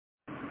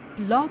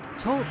Blog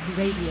Talk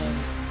Radio.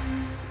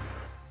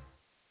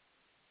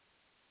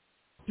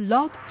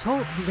 Blog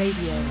Talk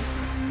Radio.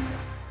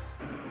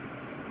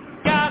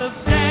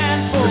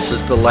 This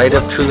is the Light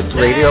of Truth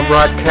radio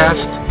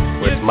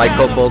broadcast with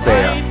Michael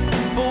Boldea.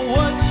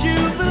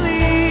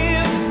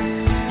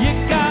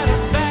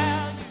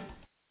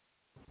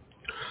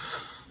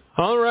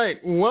 All right,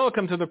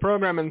 welcome to the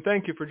program and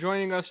thank you for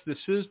joining us. This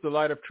is the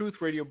Light of Truth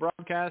radio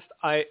broadcast.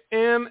 I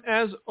am,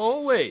 as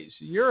always,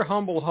 your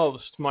humble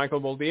host,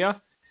 Michael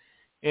Boldea,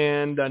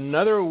 and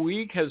another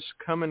week has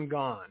come and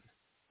gone,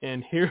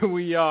 and here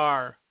we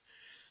are.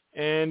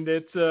 And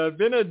it's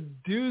been a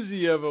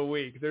doozy of a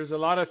week. There's a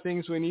lot of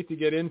things we need to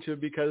get into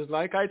because,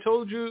 like I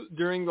told you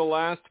during the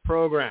last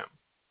program,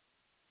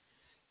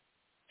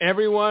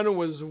 everyone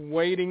was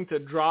waiting to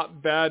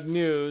drop bad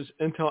news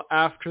until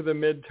after the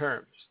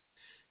midterms.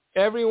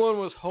 Everyone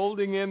was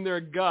holding in their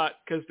gut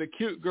because the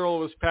cute girl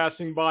was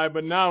passing by,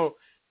 but now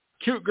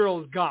cute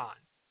girl's gone.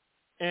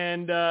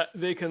 And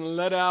they can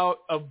let out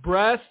a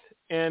breath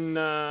and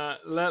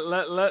let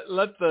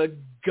the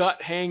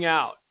gut hang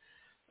out.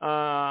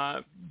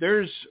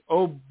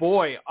 Oh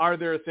boy, are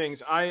there things.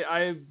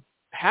 I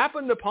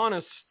happened upon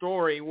a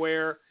story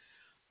where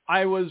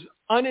I was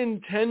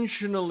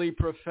unintentionally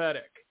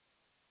prophetic.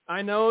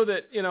 I know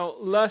that,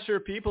 lesser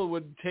people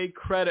would take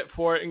credit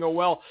for it and go,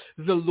 well,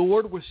 the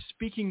Lord was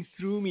speaking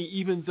through me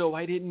even though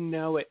I didn't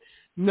know it.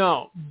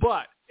 No,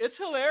 but it's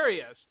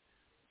hilarious.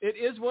 It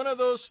is one of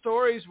those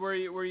stories where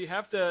you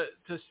have to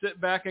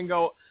sit back and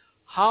go,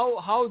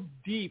 how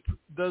deep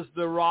does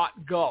the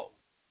rot go?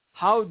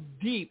 How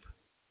deep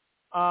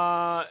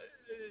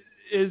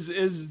is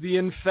the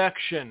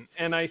infection?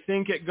 And I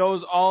think it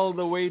goes all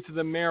the way to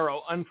the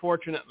marrow,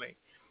 unfortunately.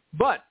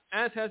 But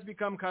as has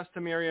become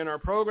customary in our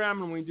program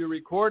when we do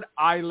record,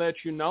 I let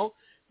you know,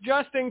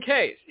 just in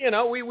case.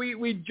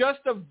 We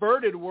just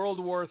averted World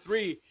War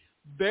III,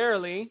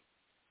 barely.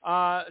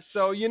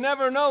 So you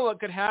never know what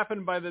could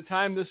happen by the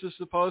time this is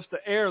supposed to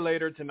air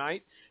later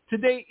tonight.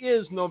 Today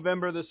is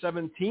November the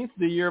 17th,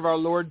 the year of our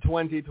Lord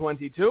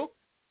 2022.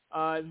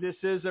 This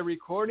is a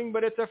recording,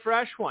 but it's a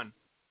fresh one.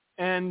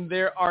 And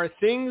there are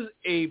things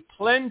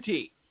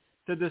aplenty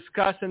to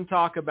discuss and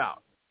talk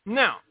about.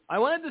 Now, I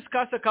want to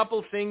discuss a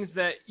couple things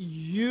that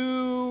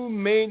you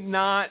may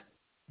not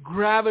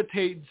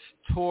gravitate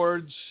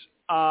towards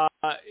at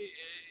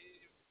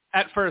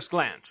first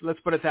glance. Let's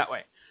put it that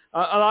way.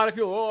 A lot of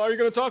people, are you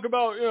going to talk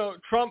about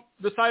Trump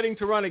deciding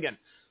to run again?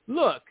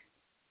 Look,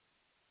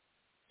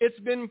 it's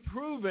been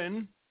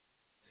proven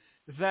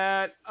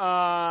that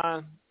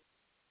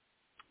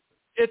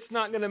it's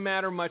not going to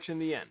matter much in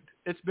the end.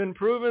 It's been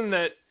proven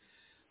that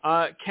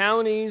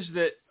counties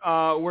that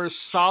were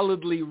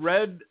solidly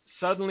red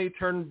suddenly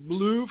turned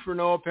blue for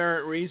no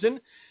apparent reason.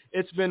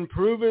 It's been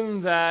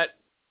proven that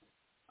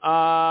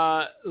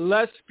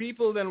less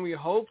people than we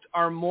hoped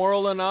are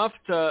moral enough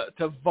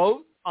to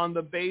vote on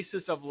the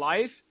basis of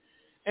life.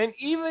 And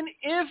even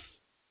if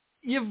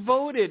you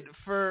voted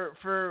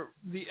for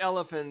the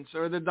elephants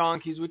or the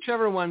donkeys,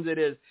 whichever ones it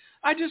is,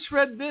 I just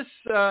read this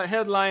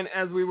headline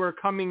as we were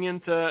coming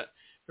into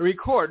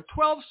record.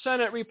 12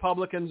 Senate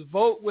Republicans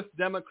vote with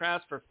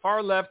Democrats for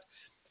far-left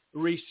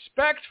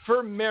Respect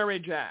for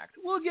Marriage Act.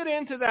 We'll get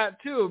into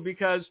that too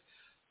because,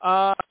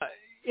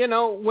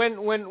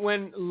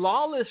 when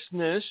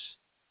lawlessness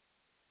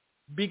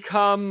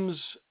becomes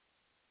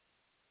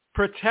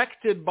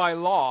protected by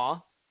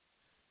law,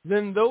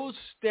 then those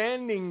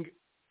standing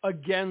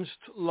against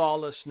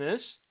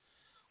lawlessness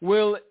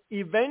will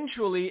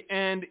eventually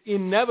and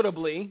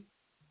inevitably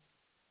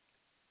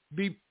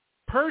be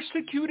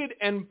persecuted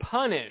and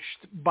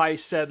punished by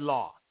said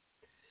law.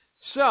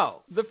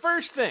 So, the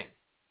first thing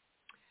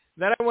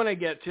that I want to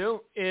get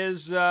to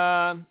is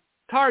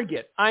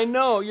Target. I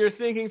know you're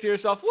thinking to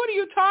yourself, what are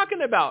you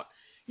talking about?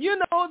 You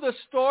know the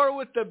store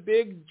with the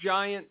big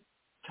giant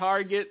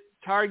Target,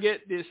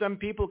 some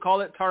people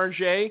call it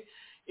Target.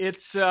 It's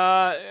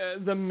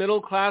the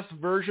middle-class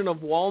version of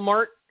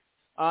Walmart.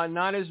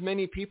 Not as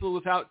many people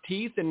without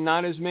teeth and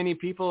not as many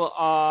people,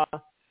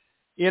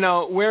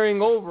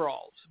 wearing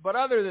overalls. But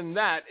other than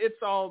that,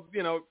 it's all,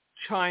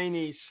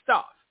 Chinese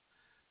stuff.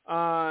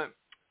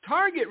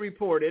 Target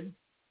reported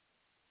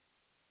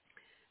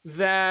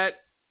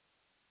that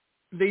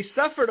they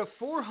suffered a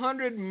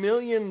 $400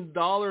 million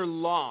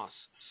loss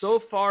so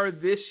far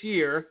this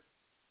year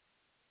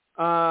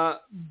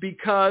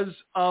because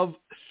of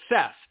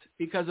theft,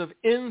 because of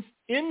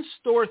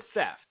in-store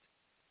theft.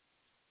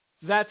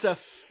 That's a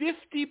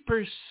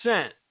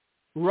 50%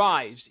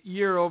 rise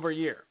year over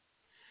year.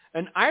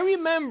 And I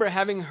remember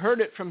having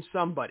heard it from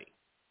somebody.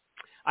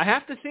 I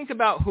have to think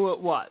about who it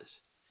was.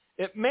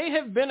 It may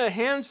have been a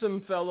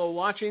handsome fellow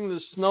watching the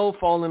snow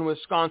fall in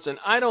Wisconsin.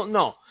 I don't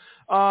know.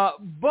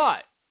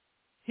 But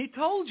he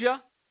told you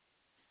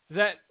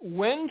that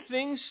when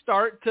things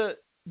start to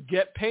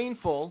get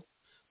painful,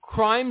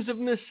 crimes of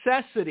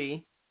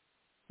necessity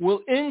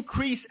will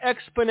increase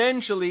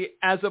exponentially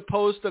as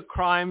opposed to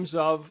crimes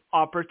of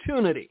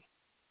opportunity.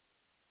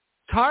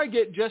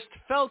 Target just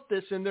felt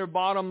this in their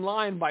bottom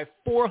line by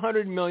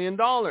 $400 million.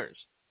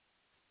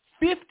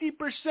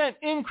 50%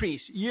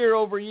 increase year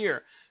over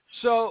year.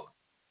 So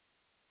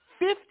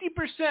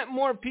 50%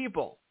 more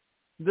people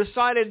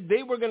decided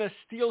they were going to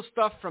steal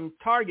stuff from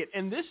Target.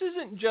 And this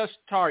isn't just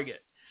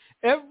Target.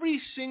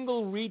 Every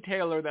single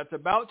retailer that's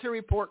about to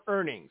report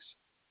earnings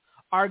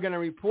are going to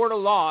report a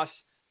loss,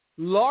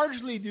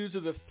 largely due to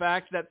the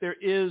fact that there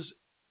is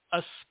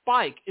a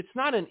spike. It's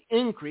not an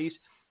increase.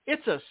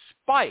 It's a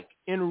spike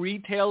in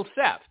retail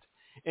theft.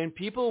 And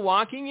people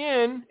walking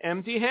in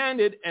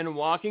empty-handed and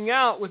walking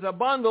out with a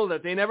bundle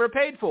that they never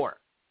paid for.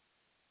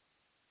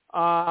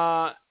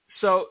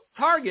 So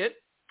Target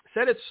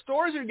said its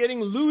stores are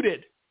getting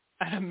looted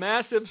at a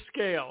massive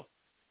scale.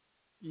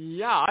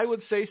 Yeah, I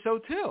would say so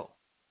too.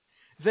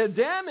 The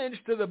damage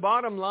to the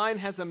bottom line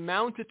has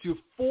amounted to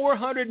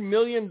 $400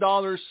 million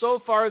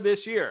so far this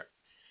year.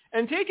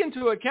 And take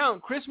into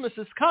account Christmas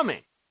is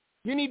coming.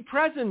 You need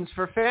presents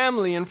for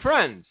family and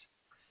friends.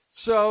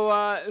 So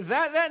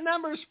that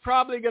number is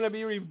probably going to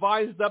be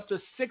revised up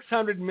to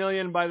 $600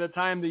 million by the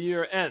time the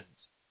year ends.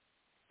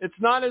 It's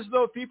not as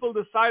though people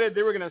decided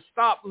they were going to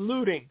stop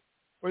looting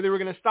or they were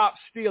going to stop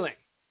stealing.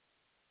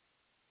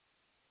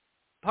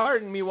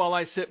 Pardon me while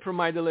I sip from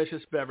my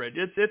delicious beverage.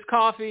 It's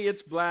coffee,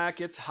 it's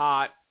black, it's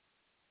hot,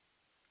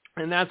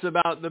 and that's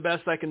about the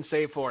best I can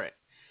say for it.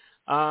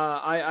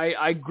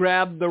 I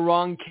grabbed the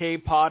wrong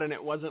K-pot and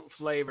it wasn't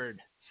flavored,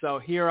 so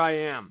here I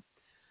am.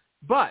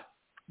 But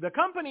the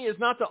company is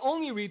not the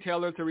only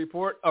retailer to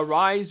report a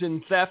rise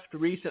in theft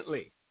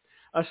recently.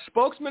 A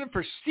spokesman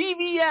for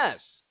CVS,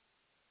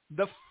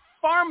 the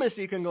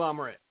pharmacy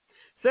conglomerate,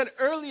 said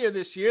earlier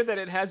this year that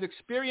it has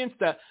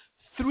experienced a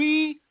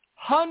 300%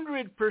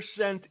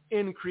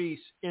 increase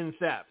in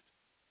theft.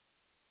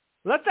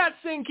 Let that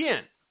sink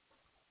in.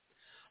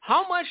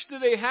 How much do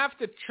they have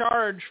to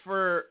charge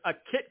for a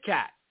Kit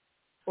Kat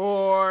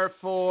or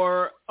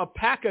for a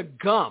pack of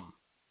gum?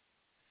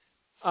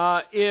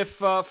 If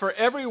for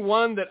every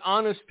one that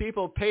honest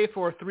people pay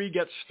for, 3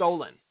 get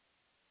stolen.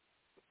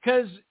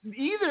 Because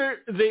either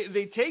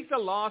they take the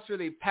loss or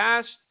they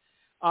pass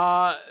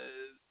the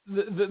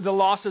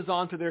losses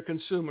on to their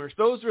consumers.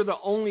 Those are the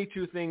only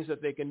 2 things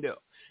that they can do.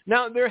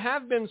 Now, there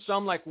have been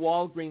some like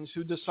Walgreens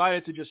who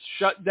decided to just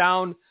shut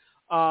down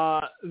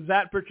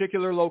that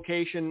particular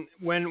location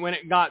when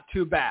it got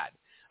too bad.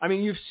 I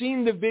mean, you've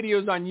seen the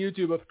videos on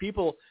YouTube of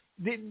people.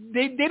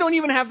 They don't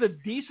even have the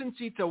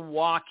decency to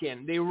walk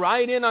in. They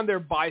ride in on their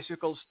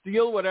bicycles,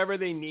 steal whatever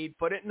they need,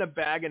 put it in a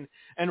bag,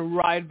 and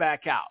ride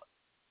back out.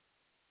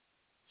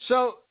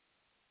 So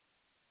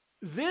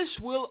this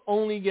will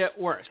only get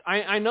worse.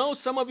 I know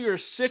some of you are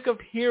sick of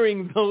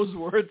hearing those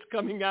words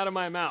coming out of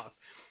my mouth.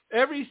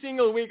 Every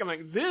single week I'm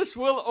like, this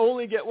will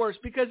only get worse,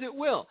 because it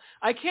will.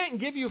 I can't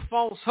give you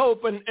false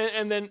hope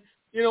and then,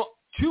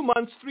 2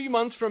 months, 3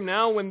 months from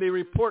now, when they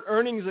report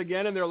earnings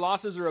again and their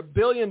losses are $1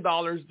 billion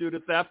due to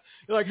theft,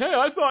 you're like, hey,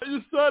 I thought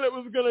you said it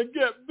was going to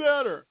get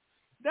better.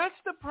 That's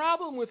the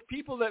problem with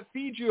people that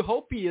feed you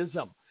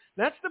hopeism.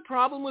 That's the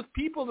problem with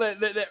people that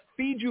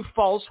feed you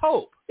false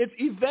hope. It's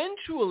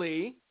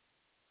eventually,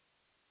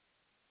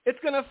 it's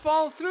going to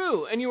fall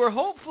through. And you were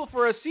hopeful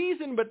for a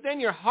season, but then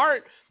your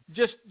heart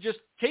just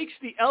takes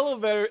the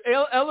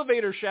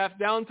elevator shaft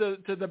down to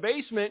the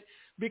basement,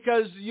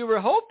 because you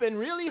were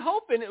really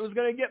hoping it was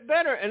going to get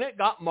better, and it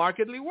got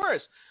markedly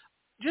worse.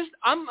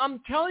 I'm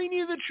telling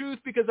you the truth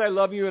because I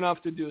love you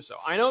enough to do so.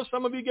 I know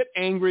some of you get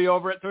angry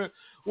over it.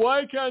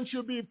 Why can't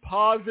you be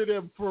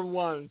positive for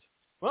once?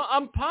 Well,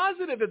 I'm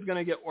positive it's going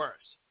to get worse.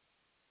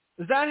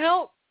 Does that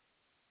help?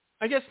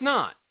 I guess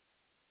not.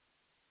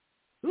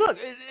 Look,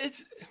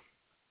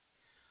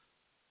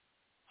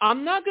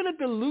 I'm not going to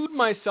delude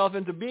myself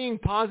into being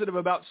positive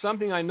about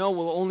something I know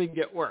will only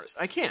get worse.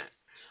 I can't.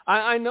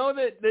 I know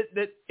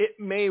that it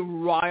may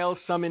rile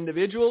some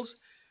individuals.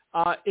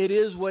 It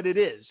is what it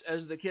is,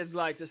 as the kids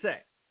like to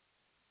say.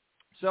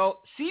 So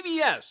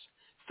CVS,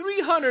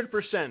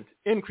 300%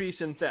 increase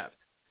in theft.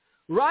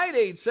 Rite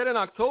Aid said in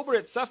October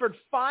it suffered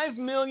 $5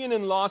 million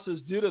in losses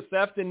due to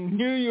theft in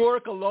New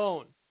York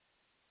alone.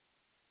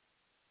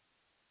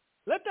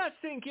 Let that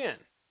sink in.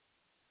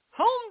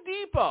 Home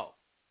Depot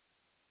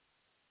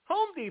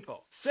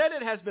said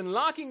it has been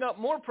locking up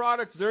more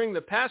products during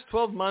the past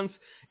 12 months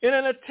in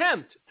an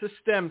attempt to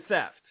stem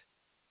theft.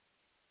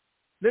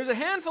 There's a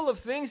handful of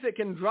things that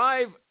can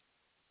drive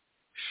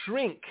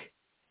shrink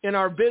in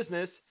our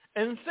business,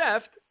 and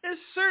theft is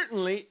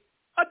certainly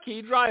a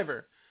key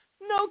driver.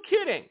 No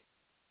kidding.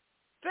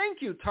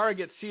 Thank you,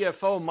 Target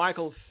CFO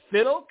Michael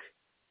Fiddelk.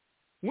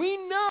 We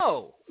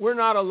know we're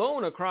not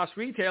alone across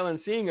retail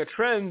in seeing a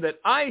trend that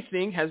I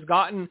think has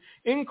gotten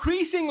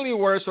increasingly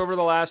worse over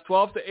the last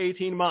 12 to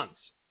 18 months.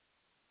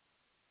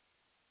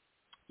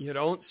 You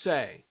don't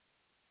say.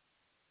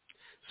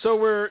 So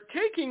we're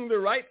taking the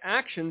right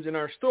actions in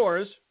our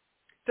stores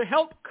to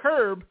help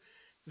curb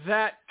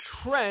that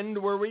trend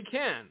where we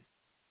can.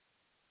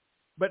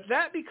 But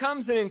that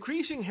becomes an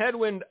increasing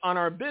headwind on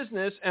our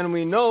business, and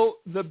we know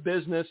the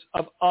business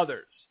of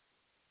others.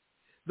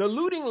 The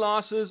looting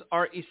losses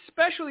are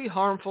especially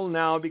harmful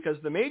now because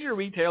the major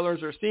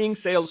retailers are seeing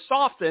sales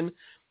soften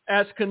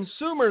As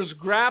consumers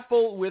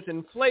grapple with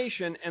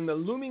inflation and the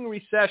looming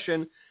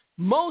recession,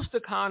 most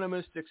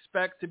economists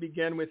expect to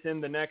begin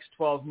within the next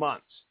 12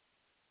 months.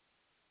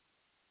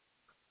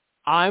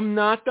 I'm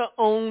not the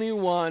only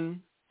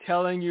one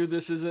telling you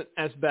this isn't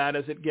as bad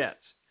as it gets.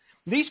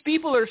 These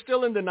people are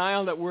still in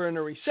denial that we're in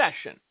a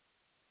recession.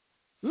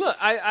 Look,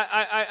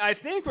 I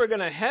think we're going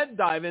to head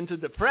dive into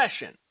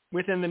depression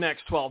within the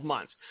next 12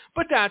 months,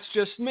 but that's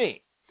just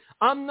me.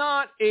 I'm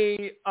not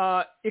a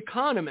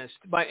economist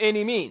by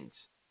any means,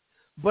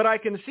 but I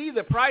can see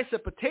the price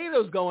of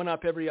potatoes going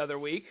up every other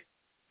week.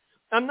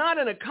 I'm not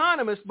an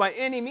economist by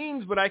any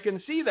means, but I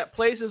can see that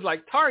places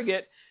like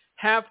Target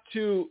have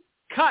to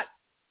cut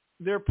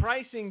their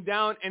pricing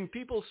down and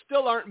people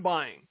still aren't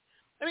buying.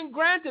 I mean,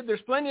 granted,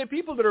 there's plenty of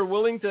people that are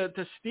willing to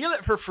steal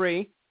it for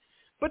free,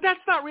 but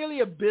that's not really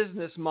a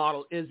business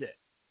model, is it?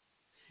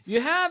 You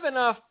have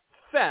enough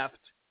theft,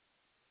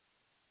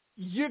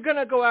 you're going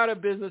to go out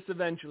of business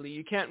eventually.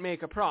 You can't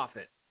make a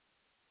profit.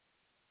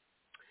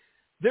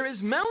 There is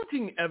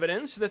mounting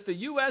evidence that the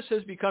U.S.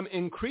 has become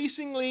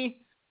increasingly,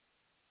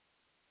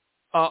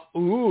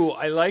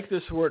 I like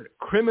this word,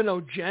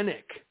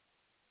 criminogenic.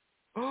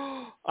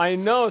 I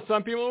know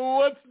some people,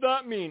 what's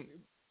that mean?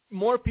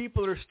 More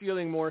people are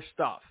stealing more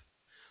stuff.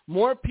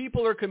 More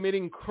people are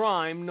committing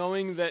crime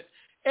knowing that,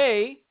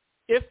 A,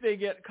 if they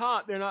get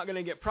caught, they're not going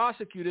to get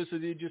prosecuted, so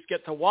they just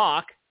get to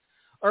walk,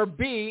 or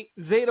B,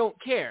 they don't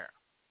care.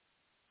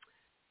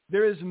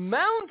 There is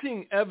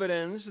mounting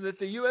evidence that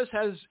the U.S.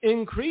 has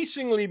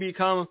increasingly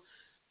become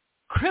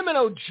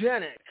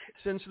criminogenic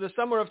since the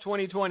summer of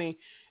 2020,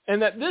 and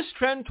that this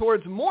trend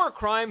towards more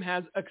crime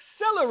has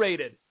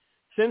accelerated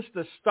since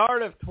the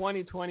start of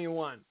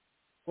 2021.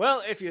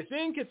 Well, if you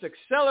think it's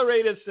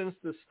accelerated since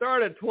the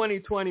start of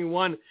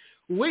 2021,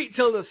 wait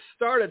till the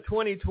start of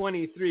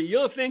 2023.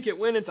 You'll think it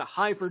went into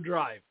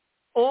hyperdrive.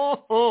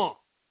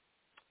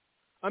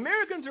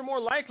 Americans are more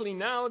likely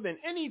now than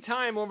any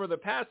time over the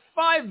past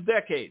 5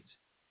 decades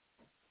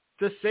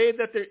to say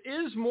that there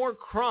is more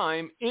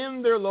crime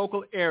in their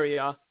local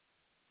area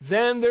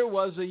than there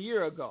was a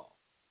year ago.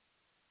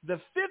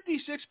 The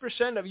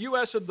 56% of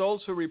U.S.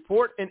 adults who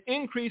report an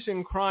increase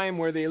in crime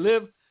where they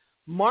live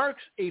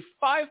marks a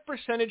 5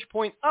 percentage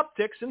point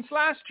uptick since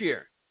last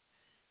year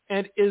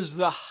and is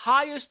the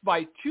highest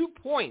by 2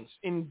 points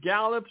in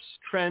Gallup's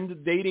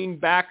trend dating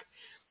back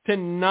to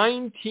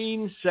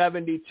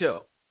 1972.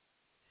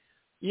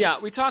 Yeah,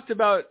 we talked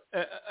about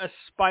a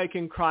spike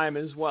in crime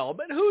as well,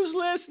 but who's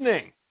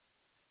listening?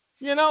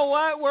 You know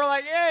what? We're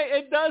like, hey,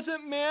 it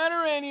doesn't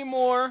matter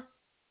anymore.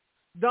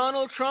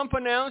 Donald Trump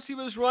announced he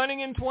was running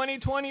in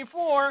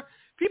 2024.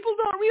 People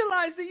don't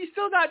realize that you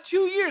still got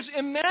 2 years.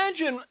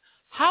 Imagine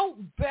how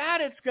bad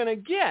it's going to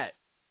get.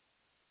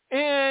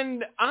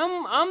 And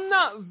I'm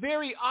not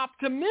very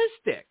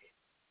optimistic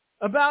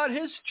about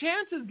his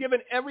chances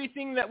given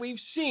everything that we've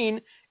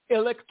seen,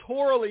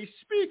 electorally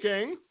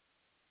speaking,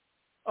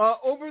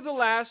 over the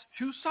last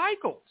 2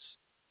 cycles.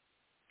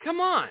 Come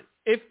on.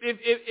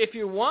 If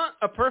you want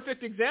a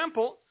perfect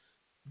example,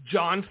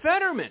 John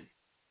Fetterman.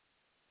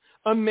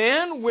 A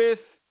man with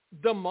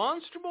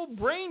demonstrable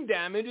brain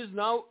damage is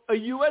now a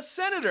U.S.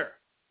 senator.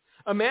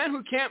 A man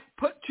who can't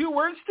put 2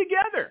 words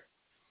together.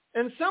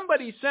 And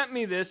somebody sent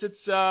me this. It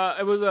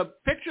was a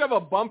picture of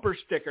a bumper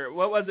sticker.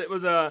 What was it? It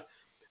was a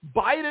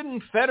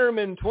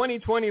Biden-Fetterman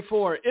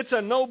 2024. It's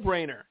a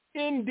no-brainer.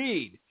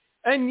 Indeed.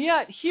 And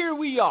yet, here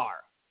we are.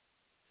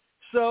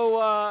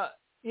 So, I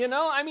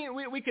mean,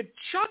 we could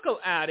chuckle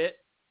at it,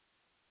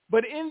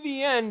 but in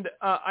the end,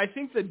 I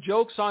think the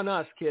joke's on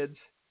us, kids.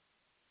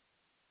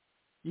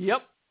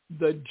 Yep,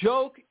 the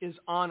joke is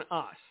on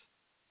us.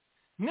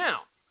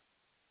 Now,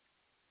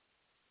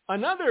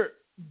 another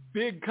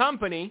big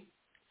company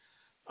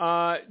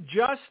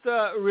just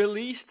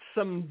released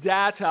some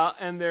data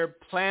and their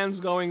plans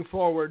going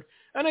forward.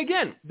 And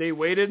again, they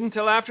waited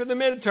until after the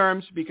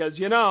midterms because,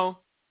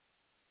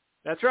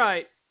 that's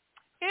right,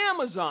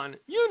 Amazon,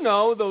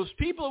 those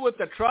people with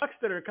the trucks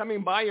that are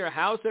coming by your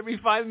house every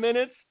 5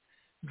 minutes,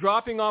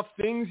 dropping off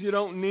things you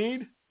don't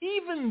need,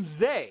 even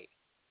they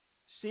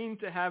seem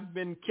to have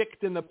been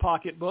kicked in the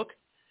pocketbook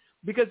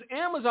because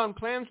Amazon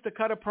plans to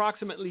cut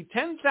approximately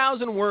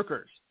 10,000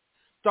 workers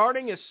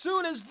starting as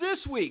soon as this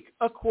week,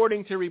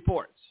 according to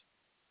reports.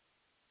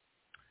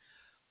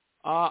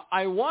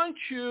 I want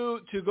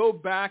you to go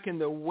back in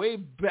the way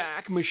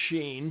back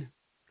machine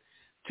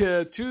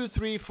to 2,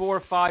 3,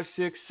 4, 5,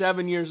 6,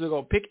 7 years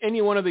ago. Pick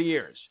any one of the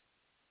years.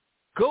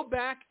 Go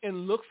back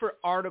and look for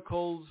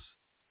articles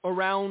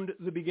around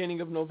the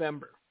beginning of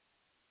November.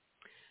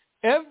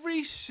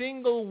 Every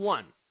single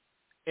one,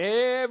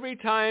 every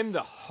time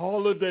the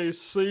holiday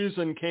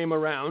season came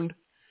around,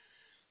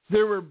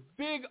 there were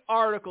big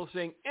articles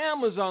saying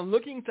Amazon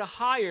looking to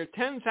hire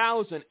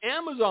 10,000,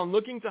 Amazon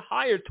looking to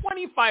hire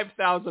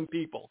 25,000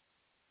 people.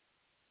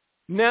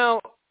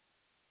 Now,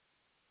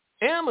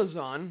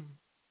 Amazon,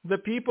 the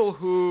people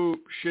who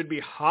should be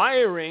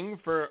hiring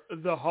for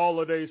the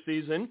holiday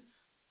season,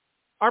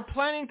 are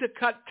planning to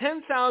cut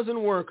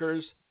 10,000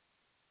 workers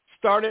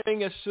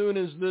starting as soon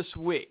as this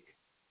week.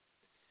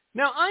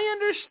 Now, I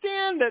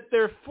understand that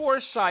their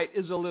foresight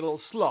is a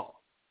little slow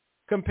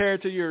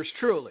compared to yours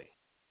truly.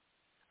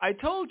 I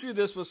told you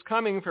this was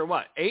coming for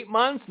 8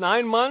 months,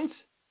 9 months?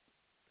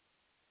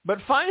 But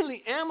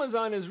finally,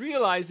 Amazon is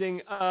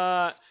realizing,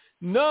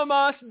 no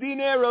más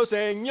dinero,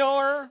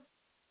 señor.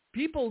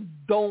 People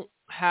don't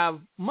have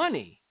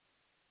money.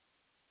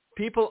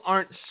 People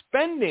aren't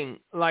spending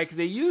like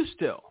they used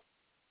to.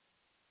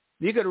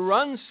 You could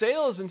run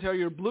sales until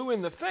you're blue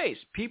in the face.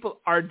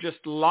 People are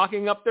just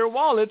locking up their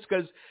wallets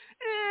because,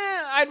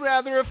 I'd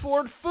rather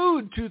afford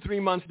food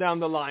 2-3 months down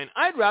the line.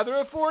 I'd rather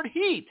afford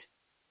heat.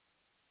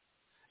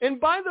 And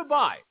by the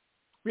by,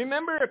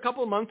 remember a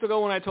couple months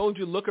ago when I told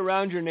you look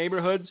around your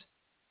neighborhoods,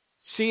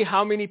 see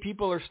how many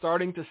people are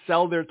starting to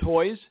sell their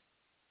toys?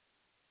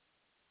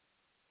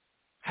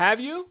 Have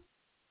you?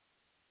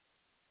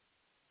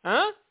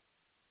 Huh?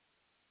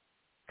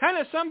 Kind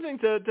of something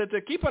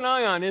to keep an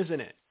eye on,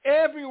 isn't it?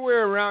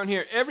 Everywhere around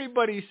here,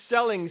 everybody's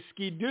selling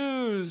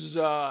ski-doos,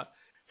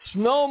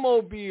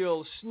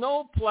 snowmobiles,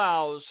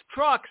 snowplows,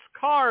 trucks,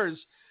 cars.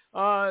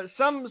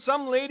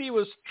 Some lady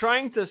was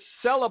trying to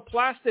sell a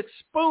plastic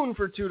spoon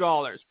for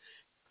 $2.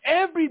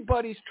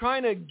 Everybody's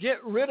trying to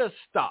get rid of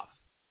stuff.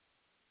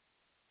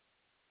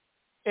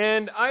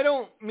 And I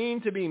don't mean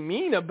to be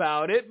mean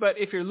about it, but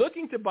if you're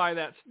looking to buy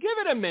that, give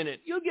it a minute.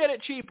 You'll get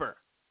it cheaper.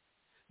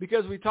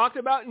 Because we talked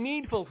about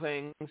needful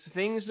things,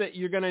 things that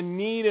you're going to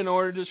need in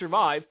order to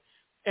survive,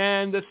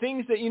 and the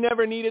things that you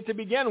never needed to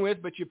begin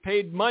with, but you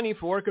paid money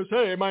for because,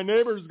 hey, my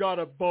neighbor's got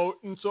a boat,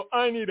 and so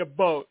I need a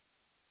boat.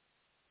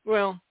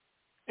 Well,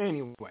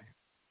 anyway.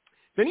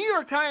 The New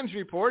York Times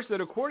reports that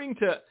according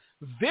to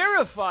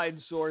verified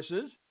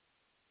sources,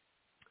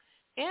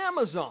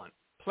 Amazon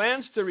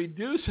plans to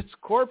reduce its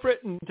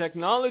corporate and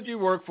technology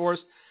workforce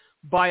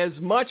by as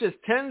much as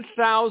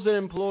 10,000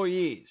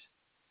 employees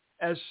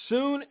as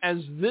soon as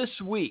this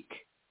week,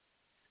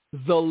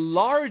 the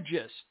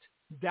largest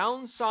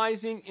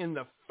downsizing in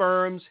the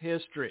firm's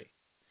history.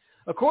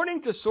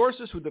 According to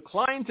sources who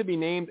declined to be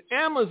named,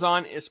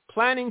 Amazon is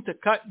planning to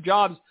cut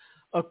jobs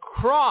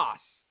across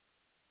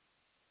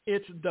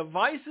its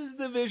devices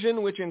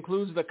division, which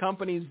includes the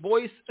company's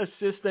voice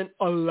assistant,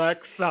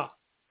 Alexa,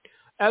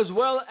 as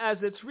well as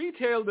its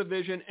retail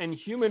division and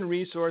human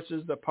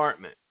resources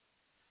department.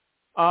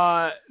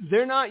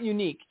 They're not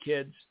unique,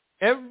 kids.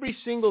 Every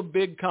single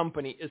big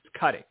company is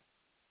cutting.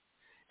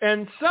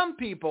 And some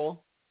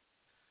people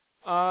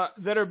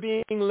that are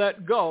being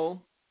let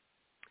go,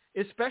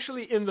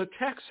 especially in the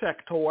tech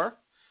sector,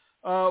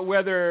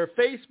 whether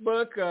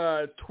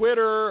Facebook,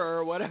 Twitter,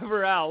 or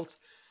whatever else,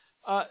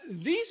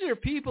 these are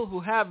people who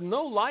have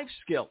no life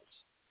skills.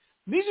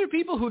 These are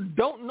people who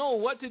don't know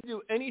what to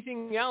do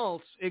anything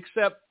else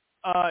except,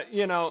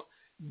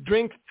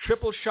 drink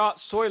triple shot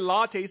soy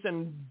lattes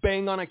and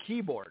bang on a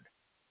keyboard.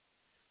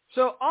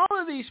 So all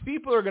of these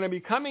people are going to be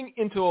coming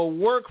into a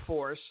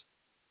workforce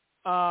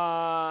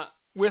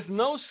with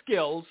no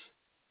skills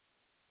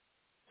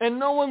and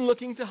no one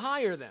looking to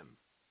hire them.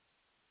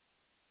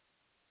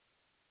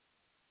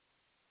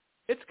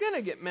 It's going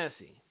to get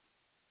messy.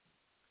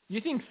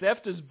 You think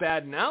theft is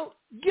bad now?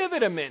 Give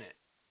it a minute.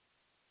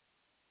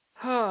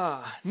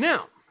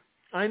 Now,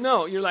 I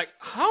know, you're like,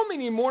 how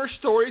many more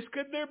stories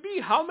could there be?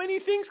 How many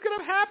things could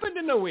have happened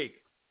in a week?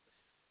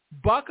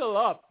 Buckle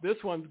up. This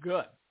one's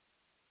good.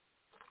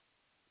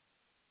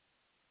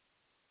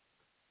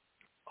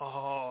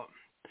 Oh,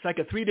 it's like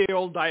a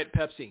 3-day-old Diet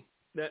Pepsi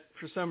that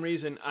for some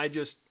reason I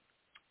just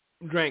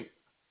drank.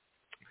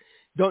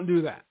 Don't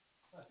do that.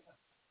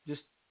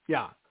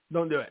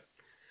 Don't do it.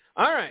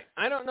 All right.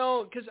 I don't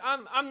know, because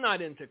I'm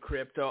not into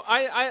crypto.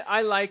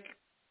 I like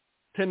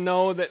to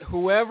know that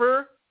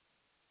whoever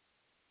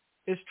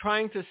is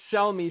trying to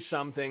sell me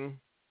something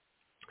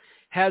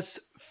has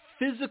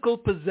physical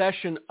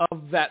possession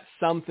of that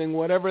something,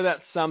 whatever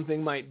that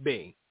something might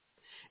be.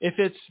 If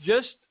it's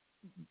just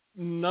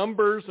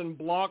numbers and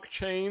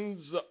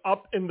blockchains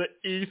up in the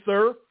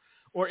ether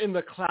or in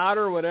the cloud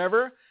or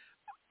whatever,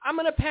 I'm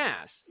going to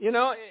pass.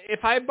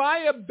 If I buy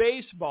a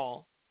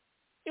baseball,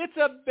 it's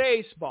a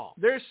baseball.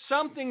 There's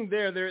something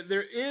there.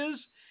 There is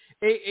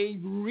a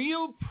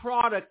real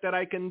product that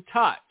I can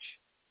touch.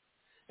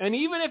 And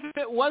even if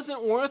it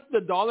wasn't worth the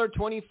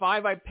 $1.25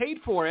 I paid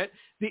for it,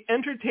 the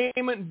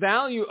entertainment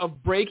value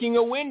of breaking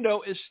a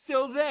window is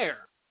still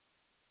there.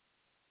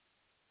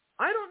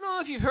 I don't know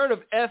if you've heard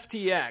of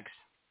FTX,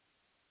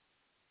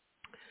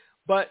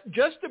 but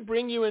just to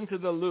bring you into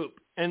the loop,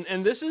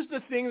 and this is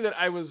the thing that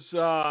I was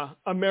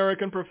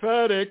American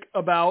prophetic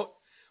about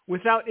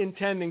without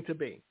intending to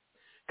be.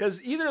 Because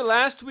either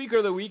last week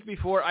or the week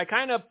before, I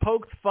kind of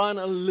poked fun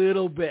a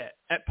little bit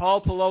at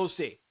Paul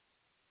Pelosi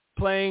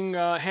playing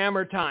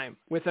Hammer Time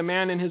with a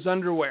man in his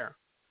underwear.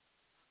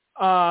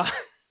 And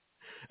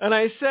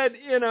I said,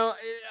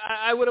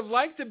 I would have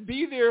liked to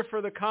be there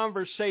for the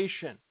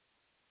conversation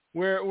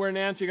where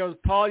Nancy goes,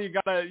 Paul, you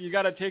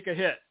gotta take a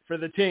hit for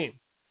the team.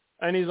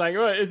 And he's like,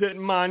 is it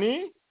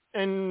money?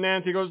 And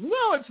Nancy goes,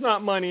 no, it's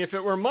not money. If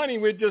it were money,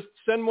 we'd just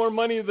send more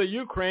money to the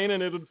Ukraine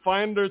and it would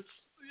find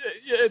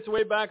its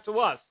way back to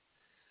us.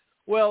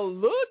 Well,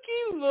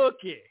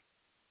 looky.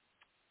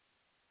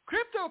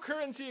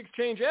 cryptocurrency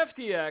exchange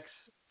FTX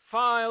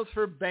files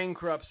for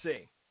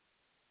bankruptcy.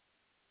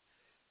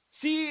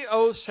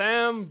 CEO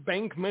Sam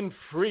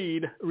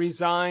Bankman-Fried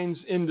resigns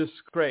in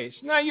disgrace.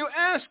 Now you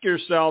ask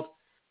yourself,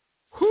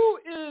 who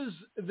is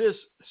this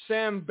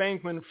Sam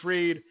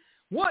Bankman-Fried?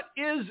 What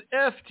is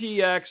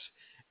FTX?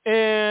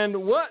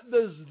 And what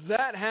does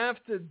that have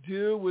to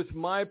do with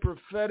my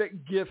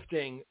prophetic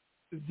gifting,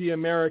 the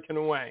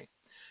American way?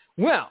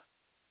 Well,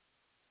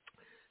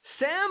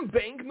 Sam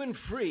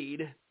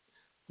Bankman-Fried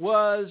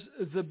was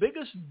the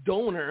biggest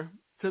donor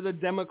to the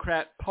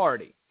Democrat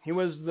Party. He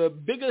was the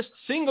biggest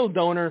single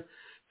donor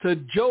to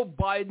Joe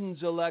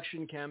Biden's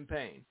election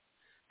campaign.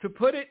 To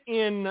put it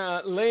in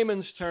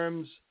layman's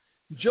terms,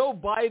 Joe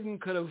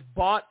Biden could have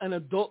bought an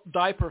adult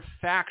diaper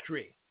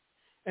factory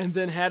and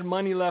then had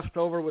money left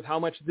over with how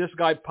much this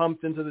guy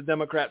pumped into the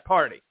Democrat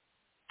Party.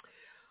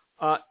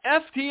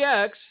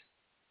 FTX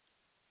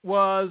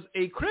was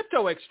a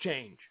crypto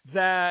exchange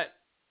that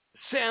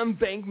Sam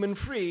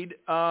Bankman-Fried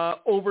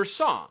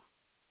oversaw.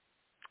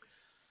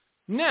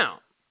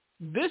 Now,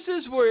 this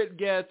is where it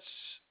gets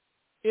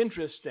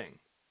interesting.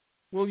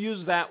 We'll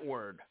use that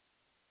word.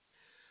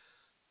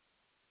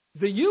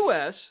 The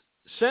U.S.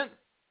 sent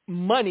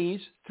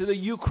monies to the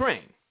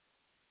Ukraine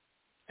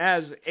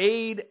as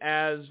aid,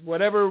 as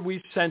whatever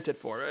we sent it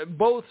for.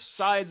 Both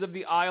sides of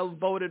the aisle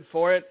voted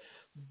for it.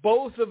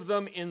 Both of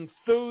them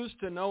enthused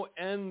to no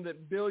end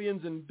that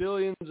billions and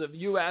billions of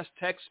U.S.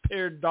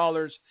 taxpayer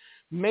dollars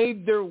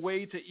made their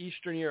way to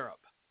Eastern Europe.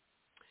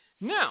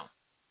 Now,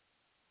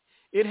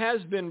 it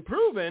has been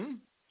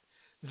proven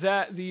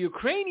that the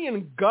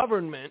Ukrainian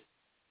government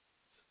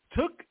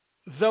took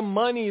the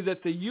money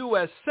that the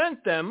U.S.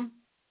 sent them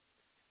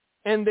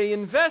and they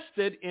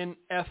invested in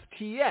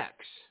FTX.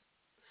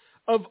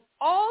 Of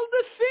all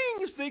the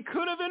things they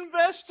could have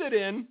invested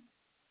in,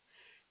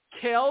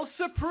 quelle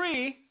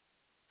surprise,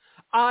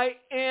 I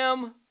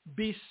am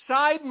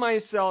beside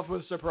myself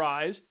with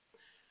surprise.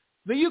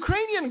 The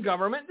Ukrainian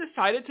government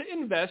decided to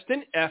invest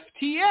in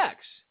FTX.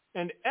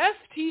 And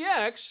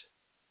FTX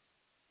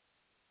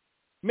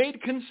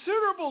made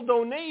considerable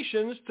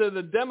donations to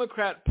the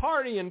Democrat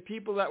Party and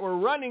people that were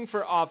running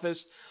for office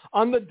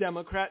on the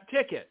Democrat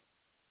ticket.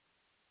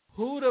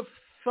 Who'd have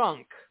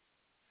thunk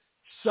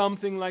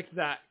something like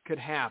that could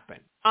happen?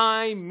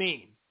 I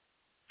mean,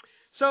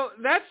 so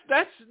that's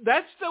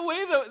the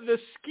way the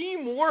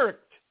scheme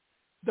worked.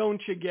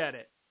 Don't you get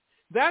it?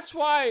 That's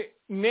why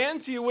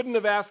Nancy wouldn't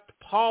have asked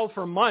Paul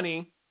for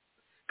money,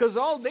 because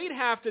all they'd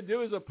have to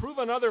do is approve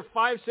another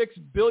 $5-6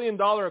 billion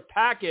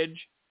package,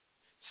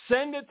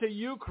 send it to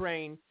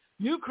Ukraine.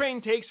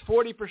 Ukraine takes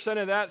 40%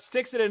 of that,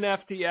 sticks it in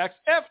FTX.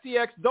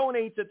 FTX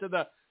donates it to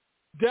the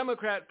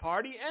Democrat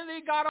Party, and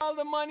they got all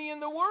the money in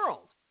the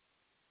world.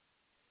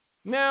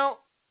 Now,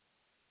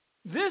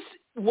 this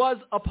was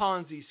a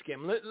Ponzi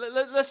scheme.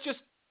 Let's just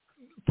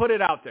put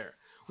it out there.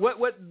 What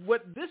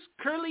this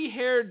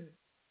curly-haired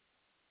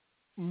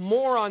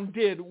moron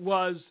did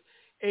was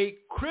a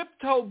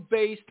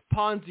crypto-based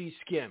Ponzi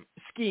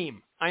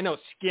scheme. I know,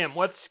 skim.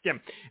 What's skim?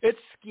 It's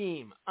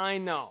scheme. I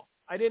know.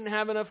 I didn't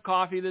have enough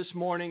coffee this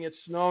morning. It's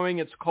snowing.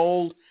 It's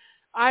cold.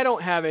 I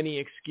don't have any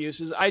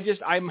excuses.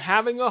 I'm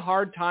having a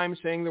hard time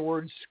saying the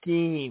word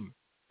scheme.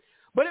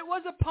 But it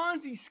was a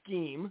Ponzi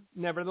scheme,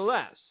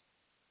 nevertheless.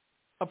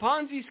 A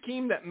Ponzi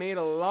scheme that made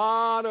a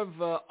lot of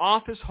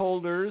office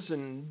holders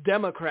and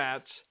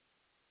Democrats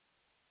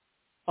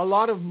a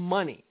lot of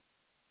money.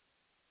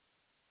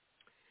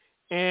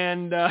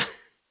 And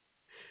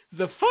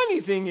the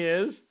funny thing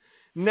is,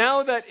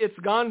 now that it's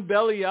gone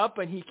belly up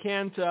and he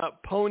can't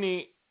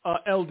pony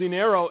El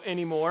Dinero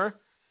anymore,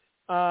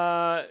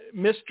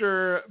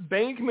 Mr.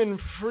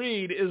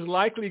 Bankman-Fried is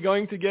likely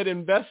going to get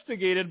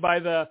investigated by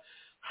the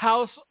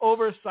House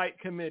Oversight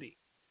Committee.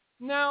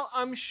 Now,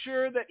 I'm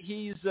sure that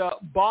he's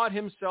bought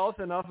himself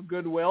enough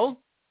goodwill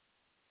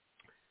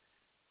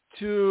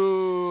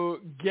to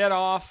get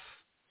off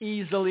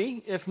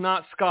easily, if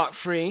not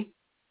scot-free.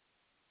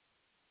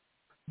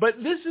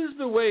 But this is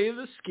the way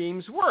the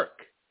schemes work.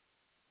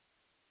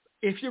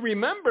 If you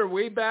remember,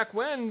 way back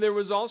when, there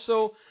was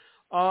also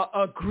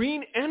a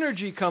green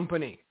energy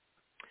company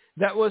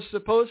that was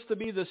supposed to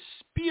be the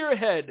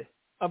spearhead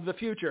of the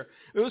future.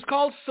 It was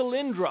called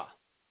Solyndra.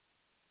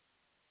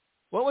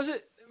 What was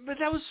it? But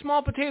that was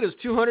small potatoes,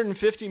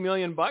 $250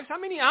 million. How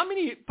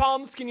many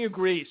palms can you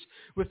grease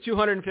with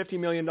 $250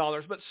 million?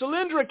 But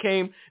Solyndra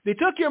came, they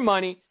took your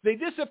money, they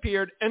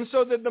disappeared, and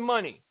so did the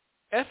money.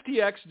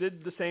 FTX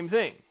did the same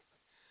thing.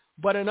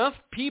 But enough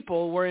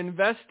people were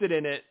invested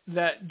in it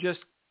that just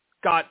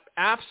got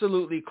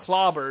absolutely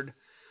clobbered,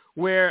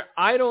 where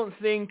I don't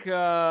think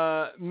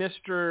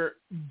Mr.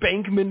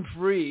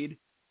 Bankman-Fried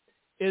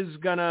is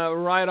going to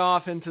ride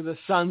off into the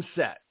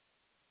sunset.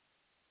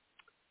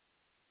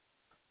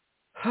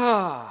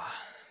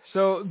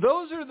 So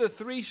those are the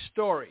three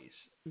stories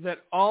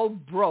that all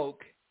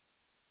broke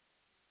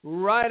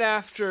right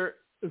after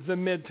the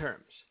midterms.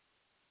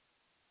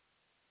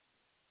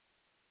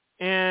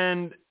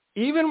 And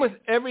even with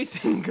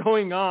everything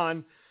going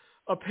on,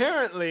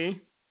 apparently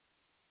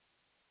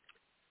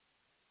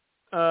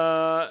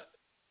the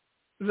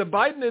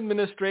Biden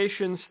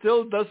administration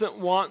still doesn't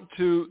want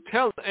to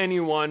tell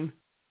anyone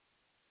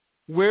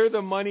where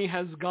the money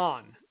has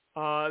gone.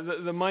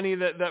 The money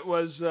that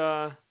was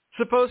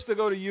supposed to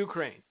go to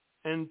Ukraine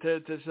and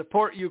to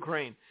support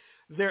Ukraine.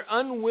 They're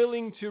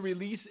unwilling to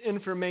release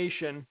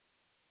information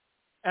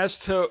as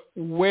to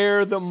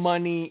where the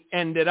money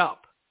ended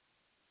up.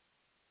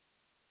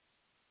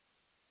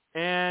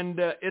 And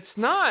it's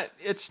not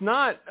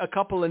a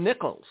couple of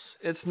nickels.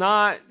 It's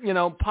not,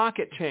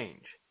 pocket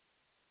change.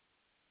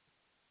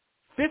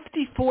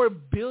 $54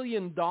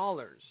 billion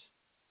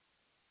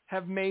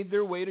have made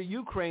their way to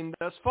Ukraine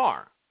thus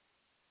far.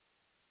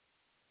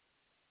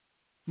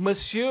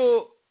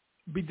 Monsieur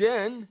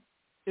Biden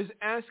is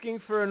asking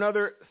for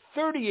another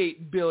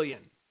 $38 billion.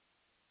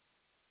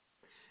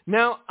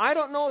 Now, I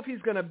don't know if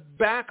he's going to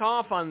back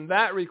off on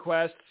that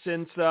request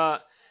since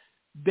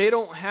they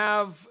don't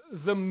have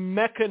the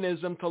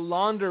mechanism to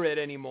launder it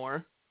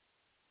anymore.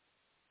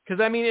 Because,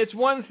 it's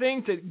one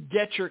thing to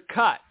get your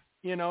cut,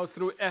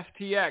 through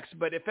FTX.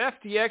 But if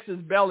FTX is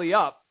belly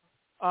up,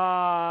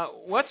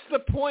 what's the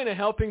point of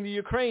helping the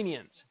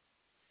Ukrainians?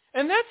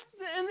 And that's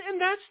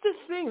the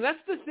thing. That's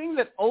the thing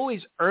that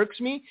always irks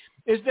me,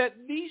 is that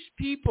these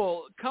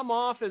people come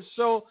off as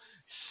so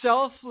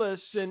selfless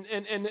and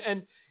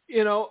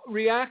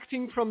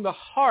reacting from the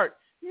heart.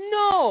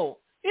 No,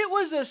 it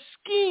was a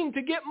scheme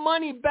to get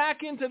money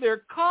back into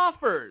their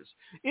coffers.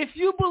 If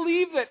you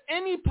believe that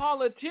any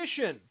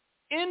politician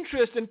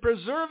interest in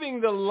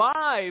preserving the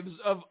lives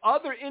of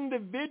other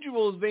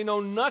individuals they know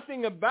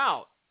nothing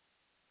about,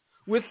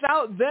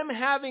 without them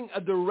having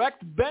a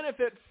direct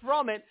benefit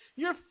from it,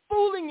 you're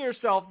fooling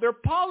yourself. They're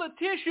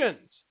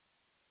politicians.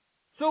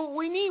 So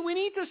we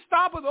need to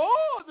stop with,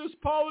 this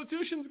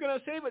politician's going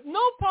to save it.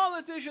 No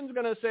politician's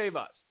going to save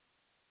us.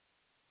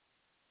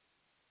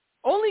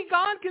 Only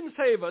God can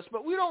save us,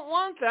 but we don't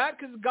want that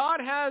because God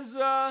has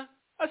a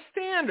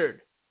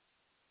standard.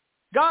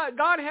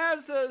 God has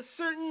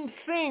certain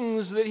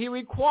things that he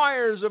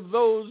requires of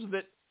those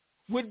that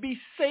would be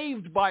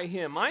saved by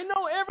him. I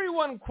know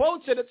everyone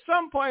quotes it at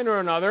some point or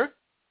another.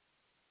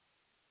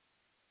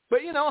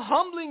 But,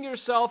 humbling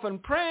yourself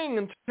and praying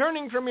and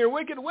turning from your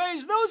wicked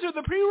ways, those are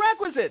the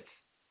prerequisites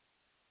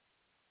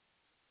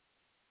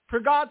for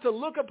God to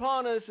look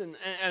upon us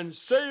and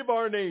save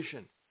our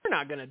nation. We're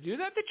not going to do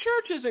that. The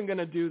church isn't going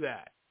to do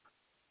that.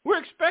 We're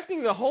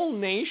expecting the whole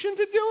nation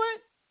to do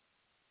it?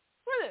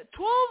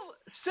 12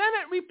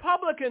 Senate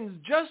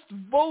Republicans just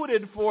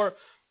voted for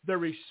the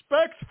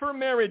Respect for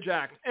Marriage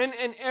Act. And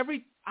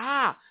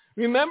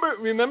remember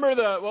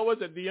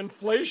the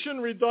Inflation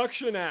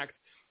Reduction Act.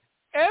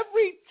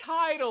 Every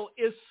title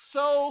is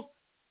so,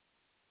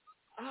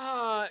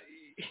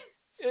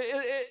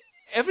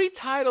 every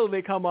title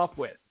they come up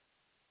with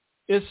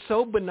is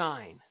so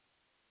benign.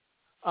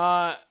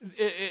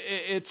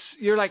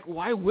 You're like,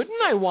 why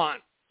wouldn't I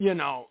want,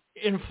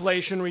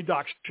 inflation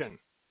reduction?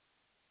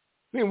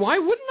 Why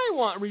wouldn't I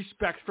want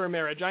respect for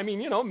marriage?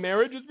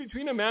 Marriage is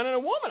between a man and a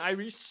woman. I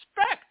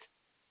respect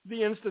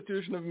the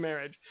institution of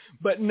marriage.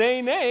 But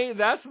nay,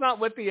 that's not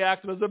what the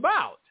act was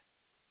about.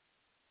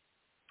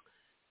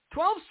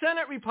 12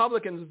 Senate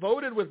Republicans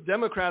voted with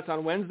Democrats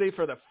on Wednesday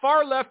for the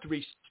far-left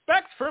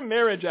Respect for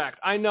Marriage Act.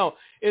 I know.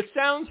 It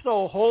sounds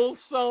so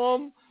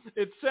wholesome.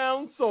 It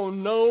sounds so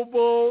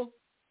noble.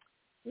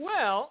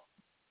 Well,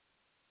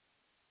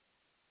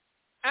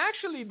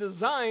 actually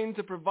designed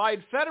to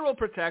provide federal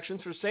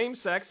protections for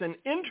same-sex and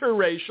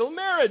interracial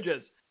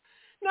marriages.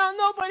 Now,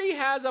 nobody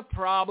has a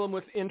problem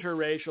with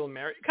interracial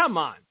marriage. Come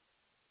on.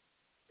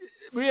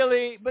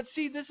 Really? But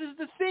see, this is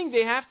the thing.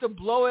 They have to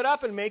blow it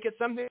up and make it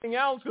something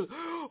else.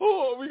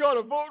 We got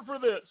to vote for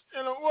this.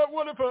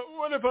 What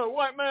if a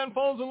white man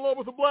falls in love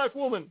with a black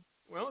woman?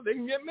 Well, they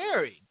can get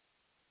married.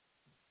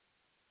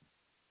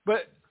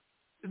 But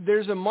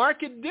there's a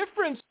marked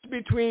difference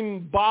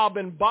between Bob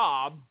and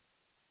Bob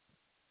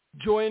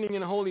joining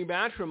in holy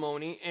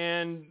matrimony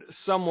and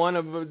someone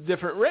of a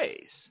different race.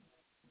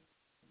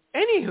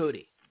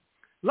 Anywho,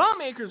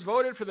 lawmakers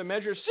voted for the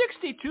measure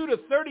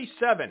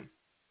 62-37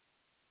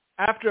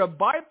 after a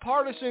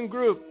bipartisan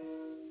group.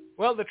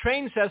 Well, the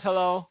train says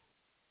hello.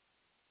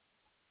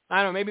 I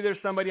don't know, maybe there's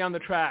somebody on the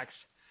tracks.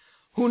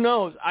 Who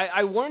knows?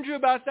 I warned you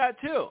about that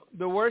too.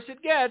 The worse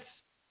it gets,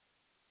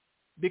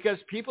 because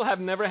people have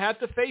never had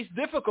to face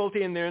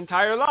difficulty in their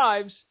entire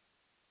lives.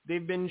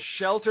 They've been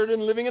sheltered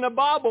and living in a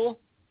bubble.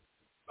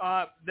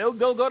 They'll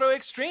go to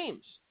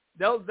extremes.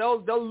 They'll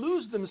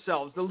lose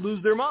themselves. They'll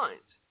lose their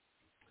minds.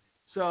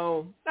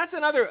 So that's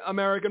another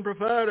American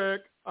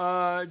prophetic.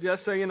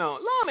 Just so you know,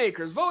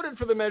 lawmakers voted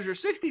for the measure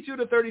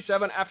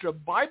 62-37 after a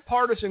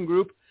bipartisan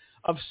group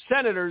of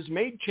senators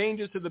made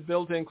changes to the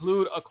bill to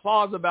include a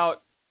clause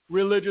about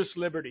religious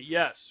liberty.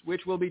 Yes,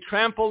 which will be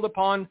trampled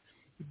upon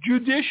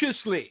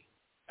judiciously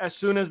as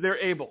soon as they're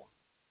able.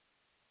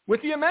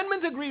 With the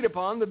amendments agreed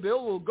upon, the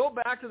bill will go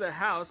back to the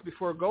House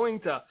before going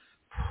to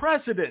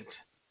President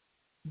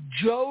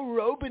Joe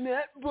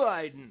Robinette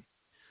Biden.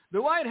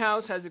 The White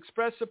House has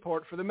expressed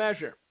support for the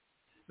measure.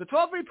 The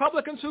 12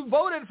 Republicans who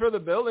voted for the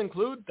bill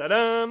include,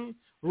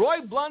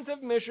 Roy Blunt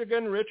of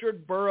Michigan,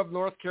 Richard Burr of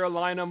North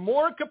Carolina,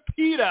 Moore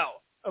Capito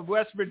of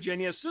West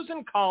Virginia,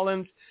 Susan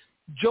Collins,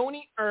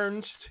 Joni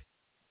Ernst,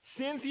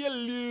 Cynthia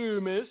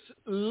Loomis,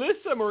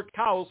 Lisa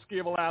Murkowski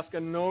of Alaska,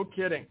 no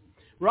kidding,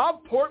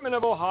 Rob Portman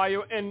of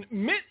Ohio, and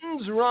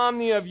Mittens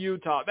Romney of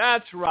Utah.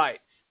 That's right.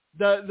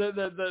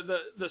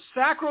 The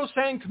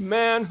sacrosanct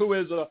man who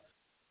is a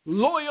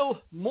loyal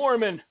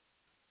Mormon,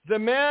 the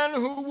man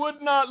who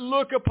would not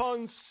look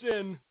upon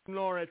sin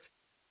nor it,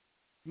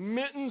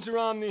 Mittens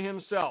Romney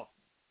himself.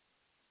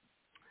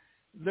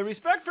 The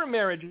Respect for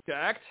Marriage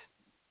Act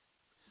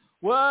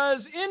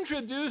was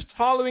introduced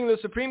following the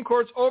Supreme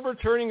Court's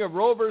overturning of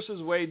Roe v.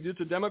 Wade due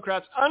to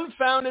Democrats'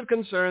 unfounded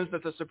concerns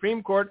that the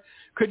Supreme Court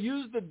could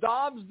use the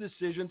Dobbs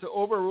decision to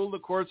overrule the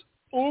court's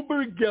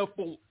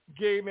Obergefell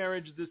gay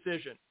marriage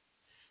decision.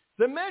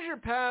 The measure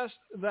passed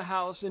the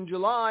House in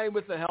July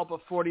with the help of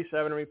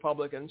 47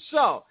 Republicans.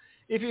 So,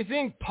 if you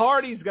think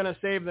party's going to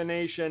save the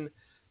nation,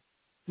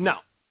 no.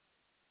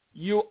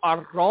 You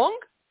are wrong,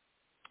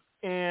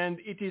 and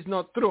it is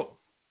not true.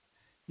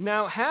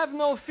 Now, have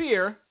no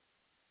fear,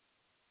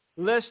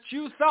 lest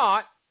you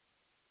thought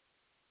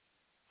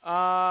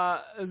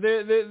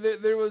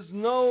there was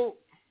no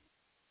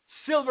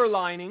silver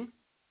lining,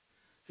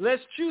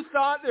 lest you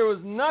thought there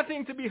was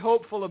nothing to be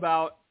hopeful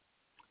about.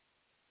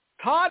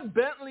 Todd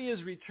Bentley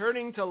is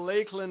returning to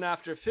Lakeland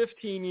after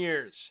 15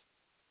 years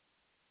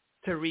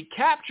to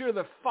recapture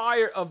the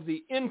fire of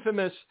the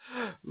infamous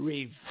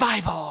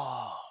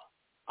revival.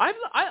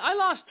 I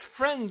lost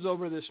friends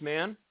over this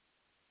man.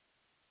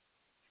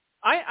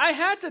 I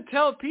had to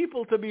tell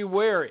people to be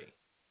wary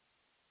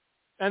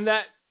and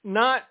that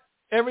not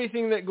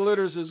everything that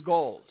glitters is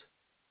gold.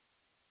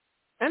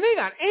 And they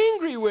got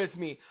angry with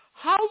me.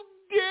 How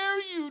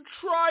dare you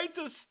try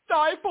to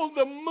stifle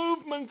the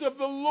movement of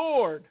the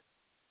Lord?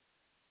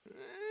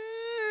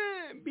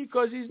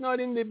 Because he's not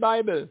in the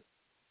Bible.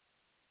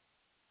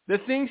 The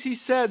things he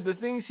said, the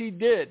things he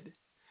did,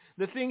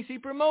 the things he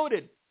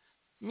promoted,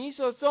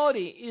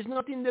 misotori, is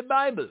not in the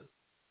Bible.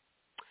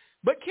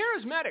 But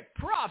charismatic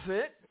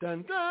prophet,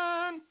 dun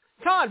dun,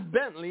 Todd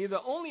Bentley,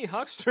 the only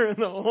huckster in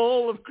the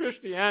whole of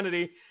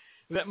Christianity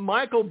that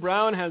Michael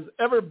Brown has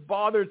ever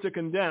bothered to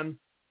condemn,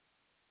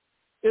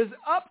 is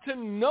up to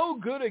no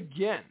good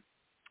again,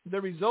 the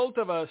result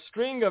of a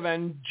string of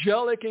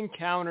angelic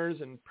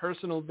encounters and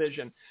personal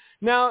vision.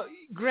 Now,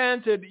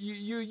 granted,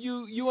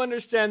 you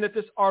understand that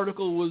this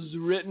article was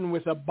written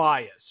with a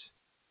bias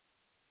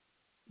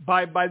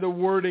by the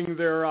wording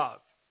thereof.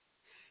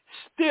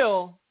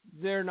 Still,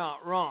 they're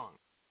not wrong.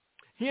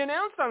 He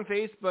announced on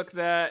Facebook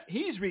that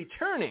he's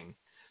returning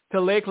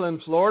to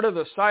Lakeland, Florida,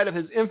 the site of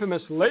his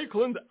infamous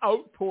Lakeland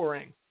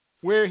outpouring,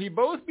 where he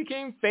both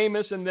became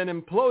famous and then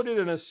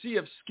imploded in a sea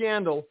of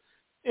scandal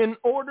in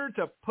order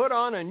to put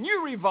on a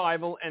new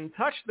revival and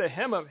touch the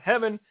hem of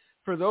heaven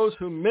for those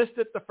who missed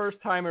it the first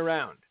time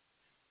around.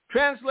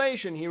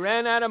 Translation, he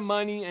ran out of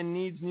money and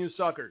needs new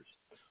suckers.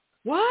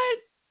 What?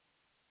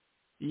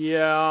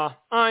 Yeah,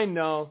 I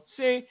know.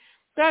 See,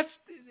 that's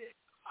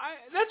what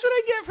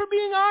I get for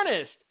being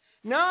honest.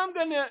 Now I'm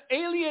going to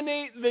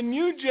alienate the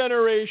new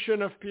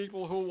generation of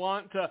people who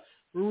want to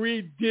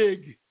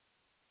redig,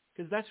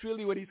 because that's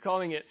really what he's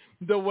calling it,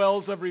 the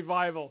wells of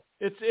revival.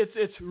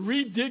 It's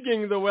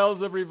redigging the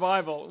wells of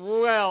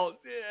revival. Well,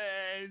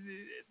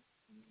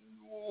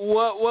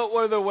 what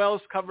were the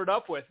wells covered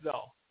up with,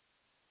 though?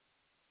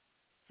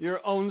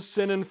 Your own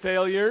sin and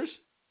failures?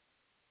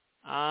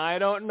 I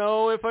don't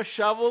know if a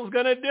shovel's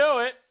going to do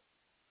it.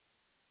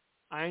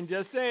 I'm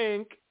just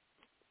saying.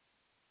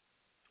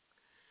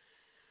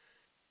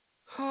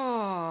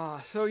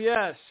 So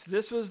yes,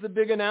 this was the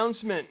big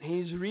announcement.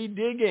 He's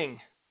redigging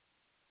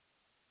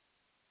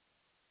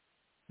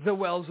the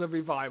wells of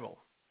revival.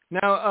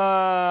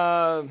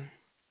 Now,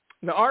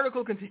 the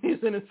article continues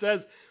and it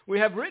says, we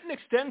have written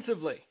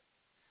extensively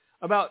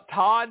about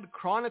Todd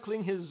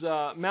chronicling his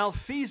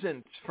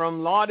malfeasance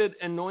from lauded,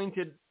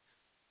 anointed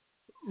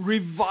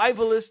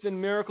revivalist and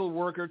miracle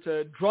worker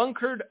to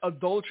drunkard,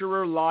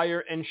 adulterer,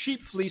 liar, and sheep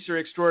fleecer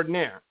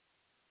extraordinaire,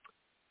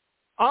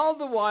 all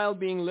the while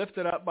being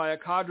lifted up by a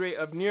cadre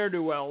of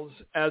ne'er-do-wells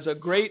as a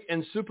great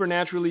and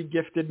supernaturally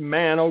gifted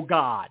man of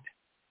God.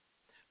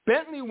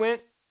 Bentley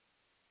went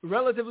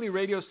relatively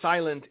radio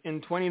silent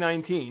in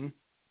 2019,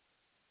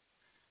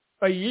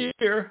 a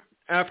year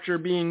after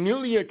being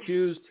newly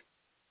accused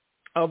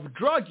of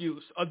drug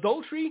use,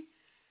 adultery,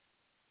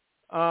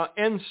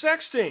 and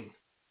sexting,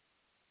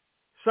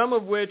 some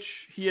of which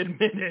he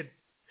admitted.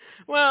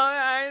 Well,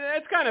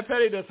 it's kind of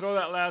petty to throw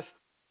that last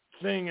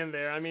thing in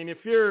there. I mean,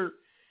 if you're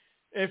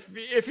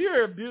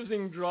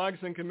abusing drugs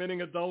and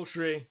committing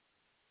adultery,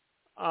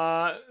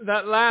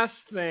 that last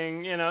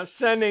thing,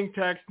 sending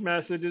text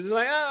messages,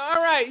 like,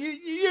 all right,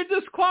 you're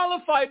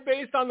disqualified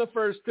based on the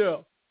first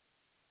two.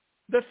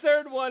 The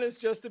third one is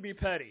just to be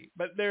petty,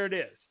 but there it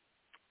is.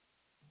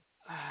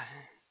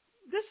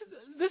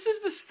 This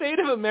is the state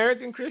of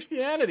American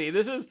Christianity.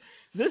 This is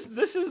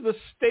the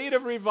state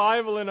of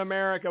revival in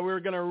America. We're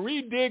going to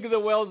redig the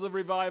wells of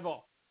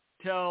revival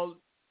till,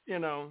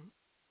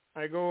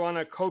 I go on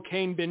a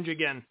cocaine binge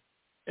again.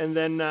 and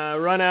then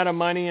run out of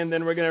money, and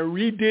then we're going to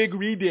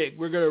redig.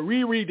 We're going to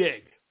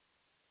redig.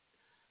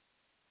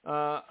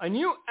 A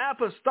new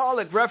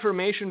Apostolic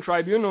Reformation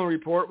Tribunal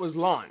report was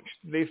launched.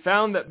 They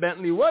found that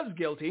Bentley was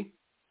guilty,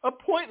 a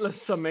pointless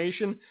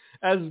summation,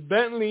 as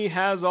Bentley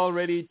has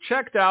already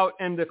checked out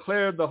and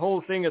declared the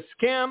whole thing a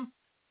scam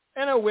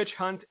and a witch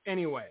hunt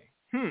anyway.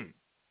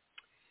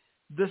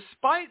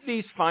 Despite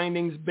these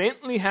findings,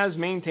 Bentley has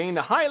maintained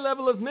a high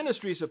level of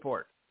ministry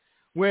support,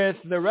 with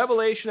the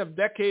revelation of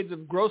decades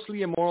of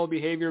grossly immoral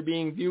behavior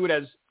being viewed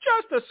as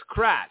just a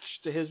scratch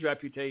to his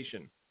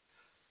reputation.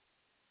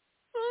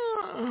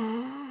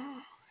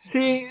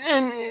 See,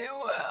 and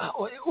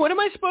what am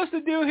I supposed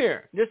to do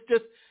here? Just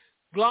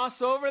gloss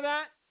over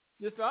that?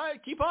 Just all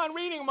right, keep on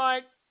reading,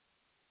 Mike.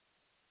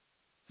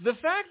 The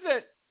fact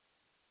that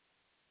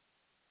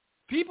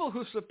people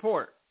who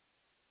support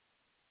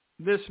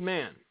this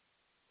man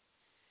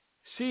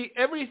see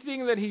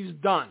everything that he's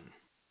done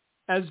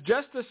as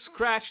just a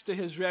scratch to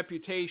his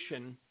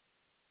reputation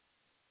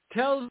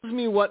tells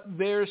me what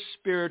their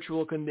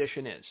spiritual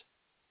condition is.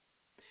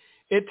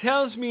 It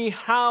tells me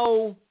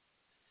how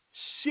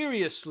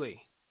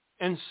seriously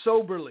and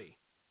soberly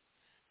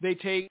they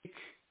take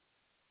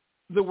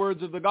the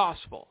words of the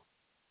gospel.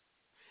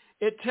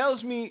 It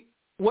tells me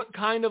what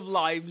kind of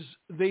lives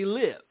they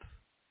live.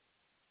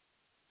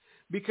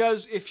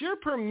 Because if you're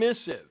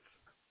permissive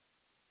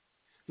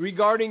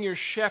regarding your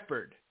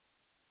shepherd,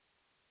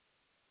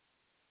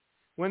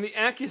 when the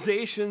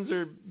accusations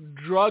are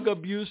drug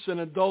abuse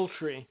and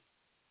adultery,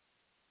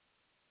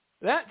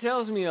 that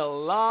tells me a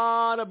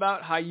lot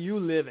about how you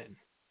live in.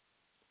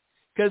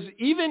 Because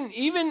even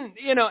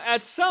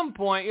at some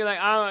point, you're like,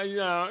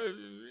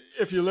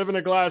 if you live in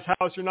a glass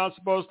house, you're not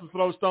supposed to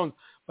throw stones.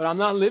 But I'm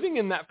not living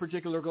in that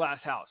particular glass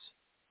house.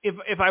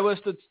 If I was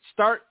to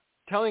start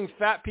telling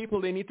fat people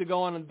they need to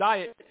go on a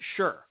diet,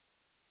 sure.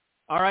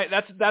 All right,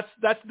 that's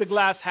the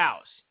glass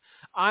house.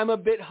 I'm a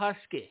bit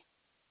husky,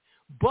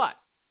 but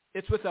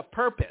it's with a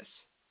purpose.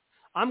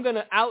 I'm going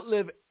to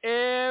outlive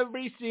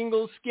every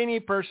single skinny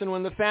person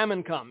when the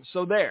famine comes.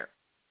 So there.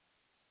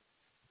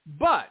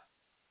 But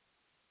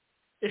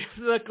if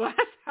the glass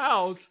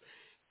house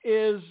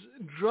is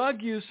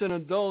drug use and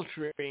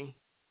adultery,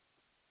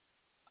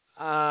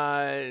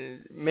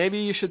 maybe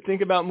you should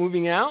think about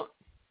moving out.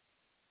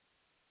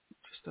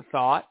 Just a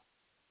thought.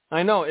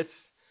 I know it's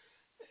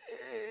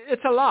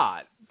a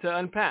lot to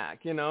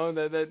unpack.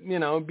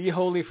 Be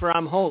holy for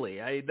I'm holy.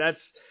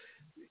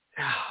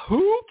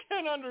 Who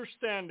can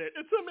understand it?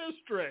 It's a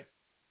mystery.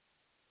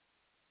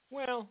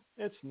 Well,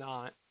 it's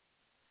not.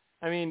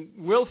 I mean,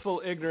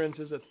 willful ignorance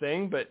is a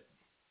thing, but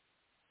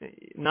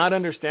not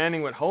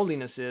understanding what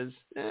holiness is,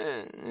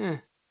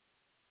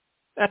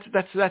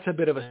 that's a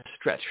bit of a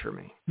stretch for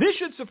me. This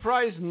should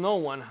surprise no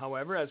one,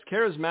 however, as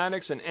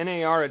charismatics and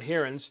NAR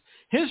adherents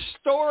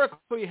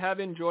historically have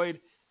enjoyed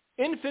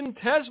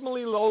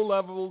infinitesimally low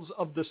levels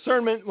of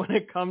discernment when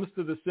it comes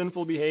to the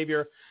sinful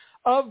behavior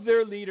of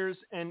their leaders,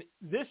 and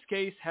this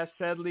case has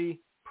sadly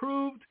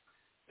proved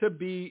to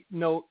be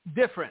no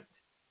different.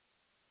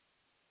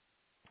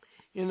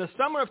 In the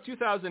summer of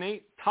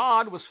 2008,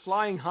 Todd was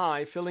flying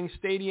high, filling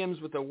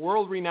stadiums with a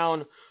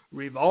world-renowned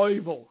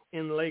revival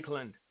in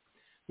Lakeland,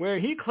 where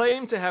he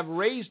claimed to have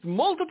raised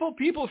multiple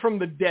people from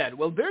the dead.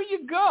 Well, there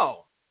you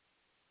go.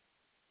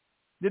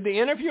 Did they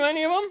interview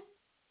any of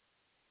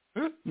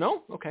them?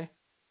 No? Okay.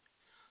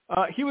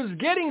 He was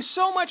getting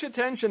so much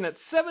attention that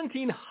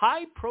 17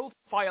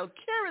 high-profile,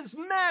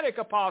 charismatic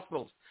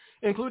apostles,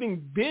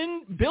 including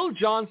Bill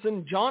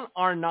Johnson, John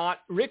Arnott,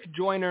 Rick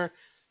Joyner,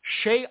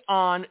 Shay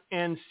On,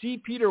 and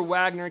C. Peter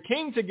Wagner,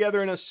 came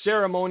together in a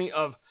ceremony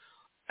of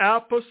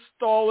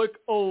apostolic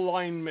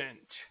alignment.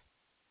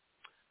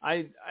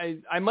 I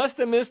must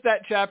have missed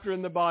that chapter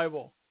in the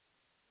Bible.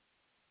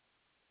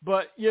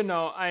 But,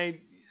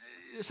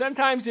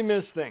 sometimes you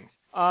miss things.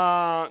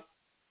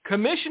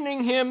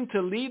 Commissioning him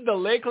to lead the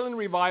Lakeland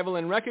revival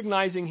and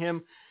recognizing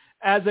him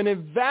as an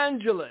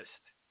evangelist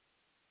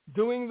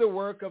doing the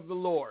work of the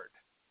Lord,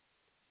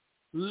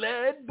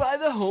 led by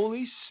the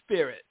Holy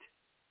Spirit.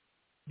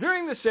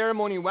 During the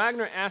ceremony,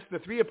 Wagner asked the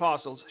three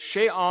apostles,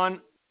 Shay On,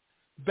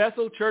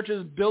 Bethel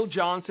Church's Bill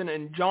Johnson,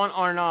 and John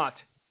Arnott,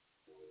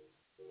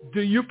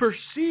 do you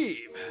perceive?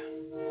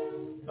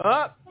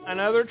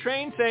 Another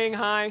train saying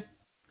hi.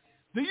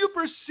 Do you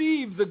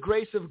perceive the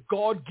grace of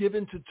God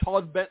given to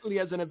Todd Bentley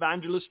as an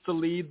evangelist to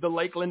lead the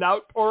Lakeland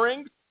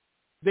outpouring?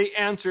 They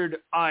answered,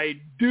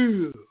 I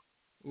do.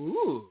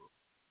 Ooh.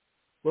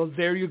 Well,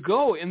 there you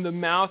go, in the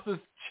mouth of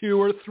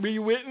 2 or 3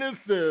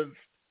 witnesses.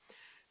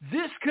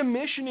 This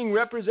commissioning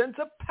represents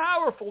a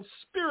powerful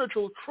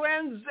spiritual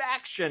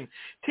transaction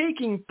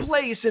taking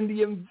place in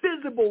the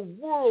invisible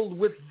world.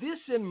 With this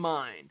in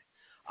mind,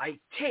 I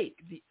take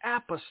the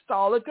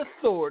apostolic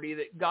authority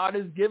that God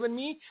has given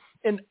me,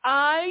 and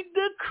I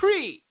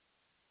decree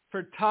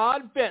for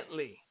Todd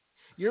Bentley,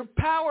 your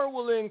power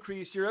will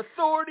increase, your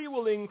authority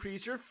will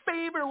increase, your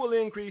favor will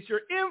increase,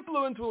 your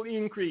influence will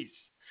increase,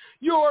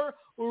 your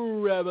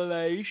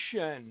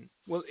revelation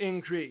will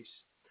increase.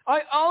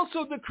 I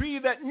also decree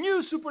that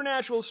new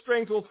supernatural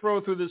strength will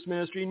flow through this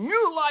ministry.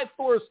 New life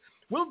force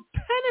will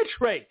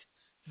penetrate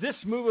this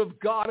move of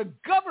God. A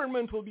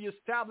government will be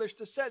established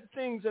to set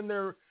things in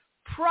their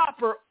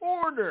proper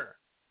order.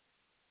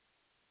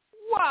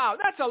 Wow,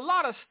 that's a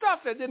lot of stuff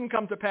that didn't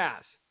come to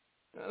pass.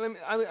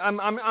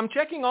 I'm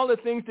checking all the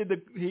things that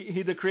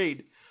he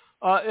decreed.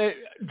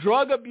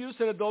 Drug abuse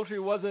and adultery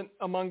wasn't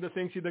among the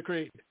things he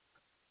decreed.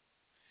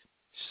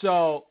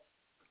 So,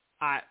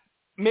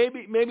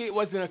 maybe it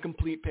wasn't a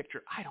complete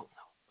picture. I don't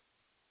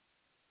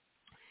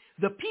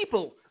know. The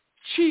people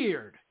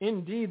cheered.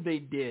 Indeed they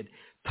did.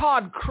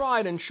 Todd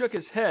cried and shook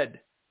his head.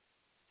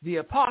 The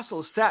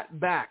apostles sat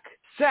back,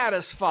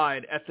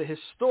 satisfied at the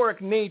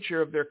historic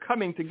nature of their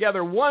coming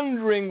together,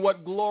 wondering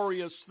what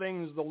glorious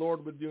things the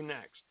Lord would do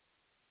next.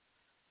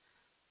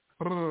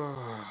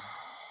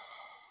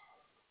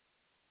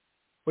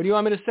 What do you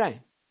want me to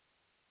say?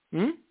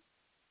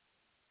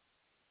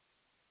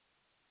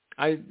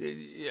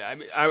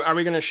 Are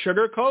we going to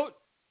sugarcoat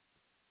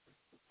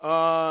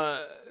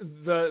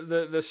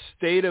the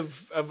state of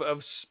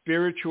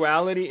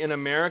spirituality in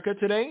America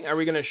today? Are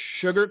we going to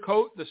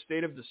sugarcoat the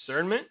state of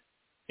discernment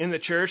in the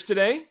church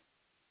today?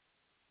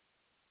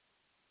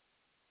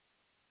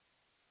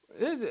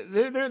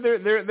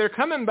 They're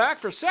coming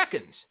back for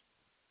seconds.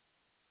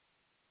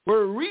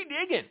 We're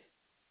redigging.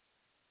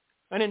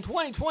 And in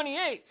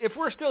 2028, if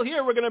we're still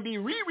here, we're going to be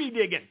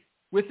redigging.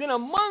 Within a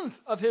month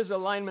of his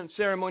alignment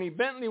ceremony,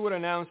 Bentley would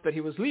announce that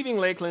he was leaving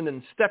Lakeland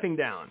and stepping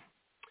down.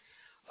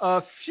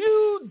 A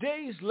few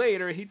days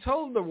later, he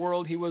told the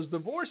world he was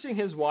divorcing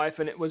his wife,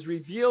 and it was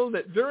revealed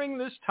that during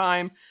this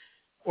time,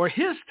 or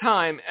his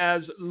time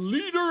as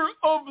leader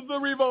of the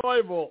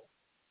revival,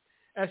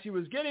 as he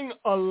was getting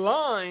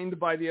aligned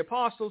by the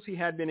apostles, he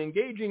had been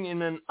engaging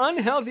in an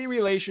unhealthy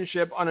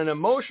relationship on an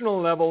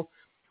emotional level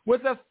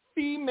with a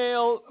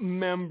female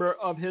member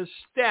of his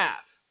staff.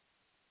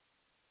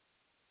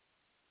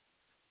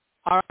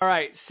 All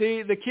right,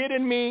 see, the kid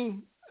in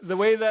me, the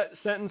way that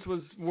sentence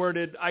was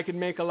worded, I could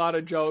make a lot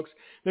of jokes.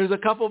 There's a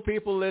couple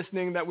people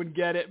listening that would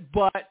get it,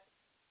 but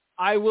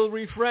I will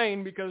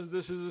refrain because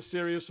this is a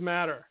serious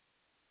matter.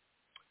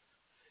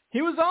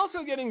 He was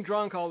also getting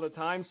drunk all the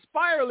time,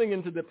 spiraling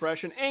into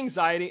depression,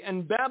 anxiety,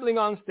 and babbling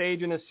on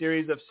stage in a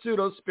series of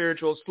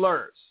pseudo-spiritual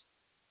slurs.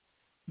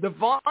 The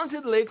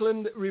vaunted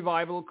Lakeland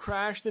revival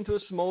crashed into a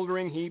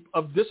smoldering heap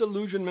of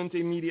disillusionment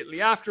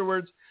immediately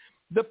afterwards,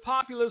 the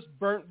populace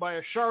burnt by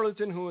a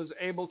charlatan who was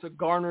able to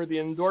garner the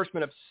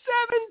endorsement of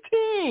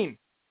 17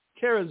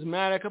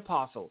 charismatic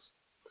apostles,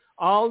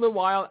 all the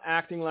while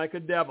acting like a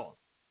devil.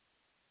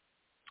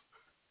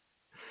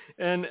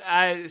 And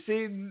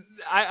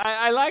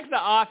I like the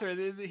author.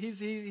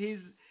 He's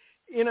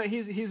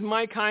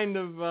my kind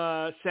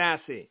of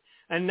sassy.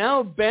 And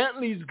now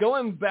Bentley's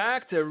going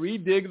back to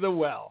redig the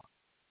well.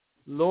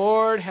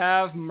 Lord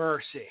have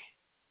mercy.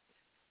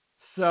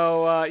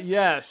 So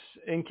yes,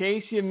 in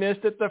case you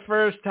missed it the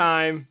first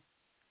time,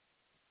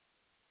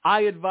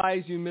 I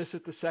advise you miss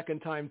it the second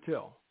time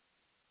too.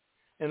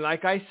 And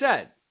like I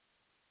said,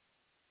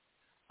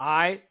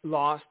 I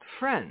lost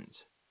friends.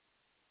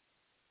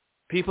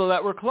 People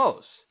that were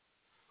close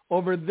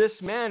over this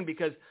man,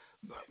 because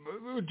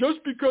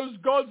just because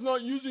God's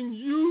not using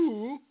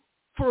you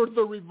for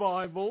the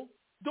revival,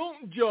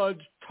 don't judge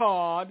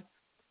Todd.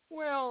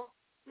 Well,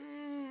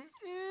 when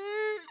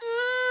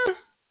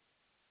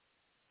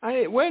do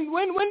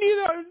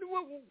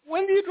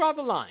you draw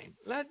the line?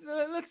 Let's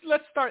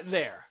start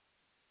there.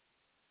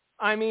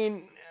 I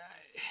mean,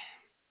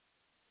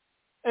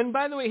 and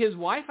by the way, his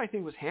wife, I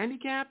think, was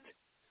handicapped,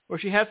 or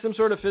she had some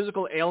sort of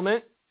physical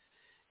ailment.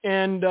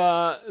 And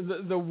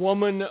the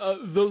woman,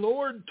 the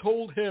Lord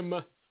told him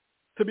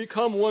to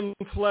become one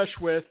flesh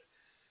with,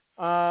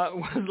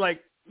 was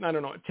like, I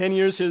don't know, 10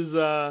 years his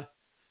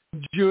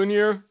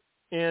junior,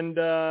 and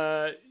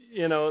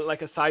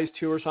like a size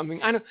 2 or something.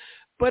 I don't.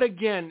 But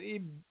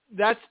again,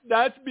 that's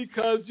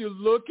because you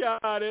look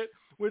at it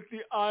with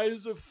the eyes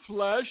of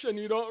flesh, and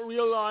you don't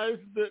realize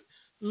that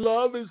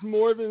love is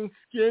more than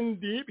skin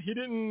deep. He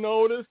didn't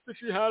notice that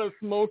she had a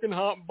smoking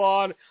hot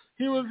bod.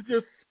 He was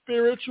just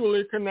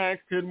spiritually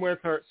connected with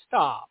her.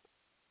 Stop.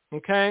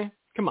 Okay?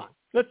 Come on.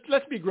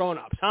 Let's be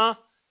grown-ups, huh?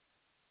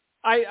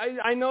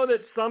 I know that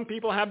some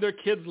people have their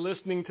kids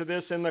listening to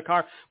this in the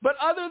car, but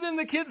other than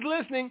the kids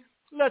listening,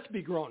 let's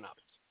be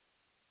grown-ups.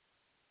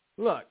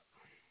 Look,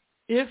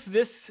 if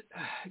this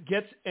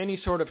gets any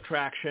sort of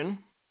traction,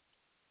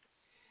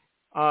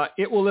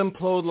 it will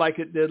implode like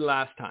it did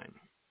last time.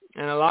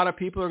 And a lot of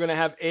people are going to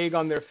have egg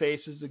on their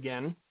faces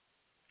again.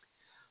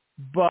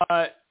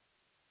 But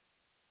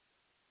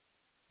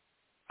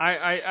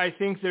I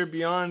think they're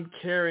beyond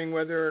caring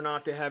whether or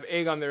not they have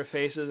egg on their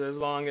faces, as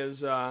long as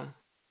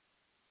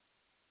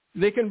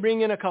they can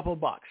bring in a couple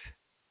bucks.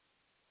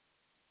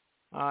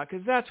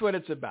 Because that's what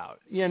it's about.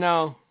 You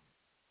know,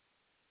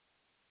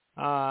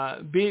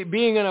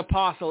 being an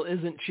apostle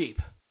isn't cheap.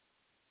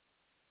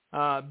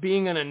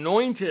 Being an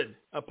anointed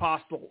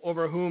apostle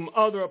over whom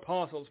other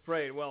apostles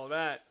prayed,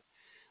 that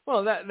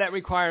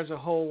requires a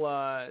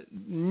whole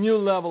new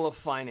level of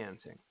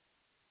financing.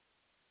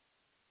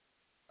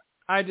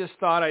 I just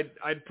thought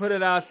I'd put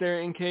it out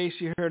there in case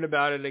you heard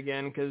about it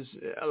again, because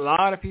a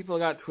lot of people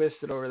got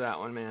twisted over that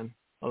one, man.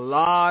 A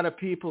lot of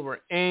people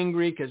were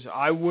angry because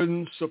I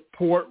wouldn't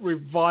support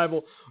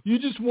revival. You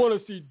just want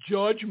to see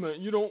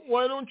judgment.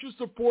 Why don't you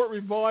support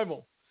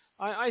revival?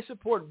 I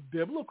support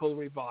biblical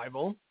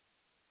revival.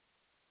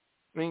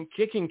 I mean,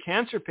 kicking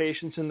cancer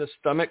patients in the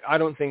stomach I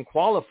don't think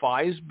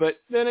qualifies, but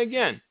then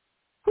again,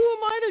 who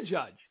am I to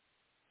judge?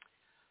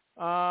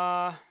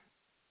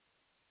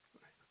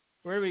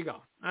 Where do we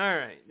go? All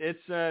right.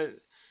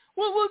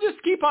 We'll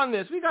just keep on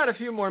this. We got a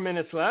few more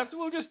minutes left.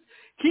 We'll just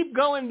keep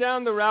going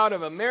down the route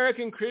of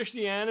American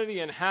Christianity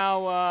and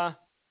how,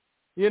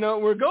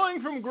 we're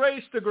going from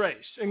grace to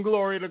grace and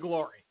glory to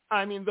glory.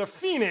 I mean, the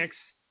phoenix,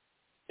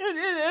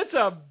 it's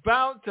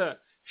about to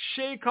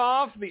shake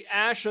off the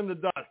ash and the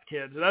dust,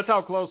 kids. That's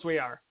how close we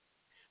are.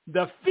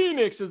 The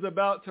phoenix is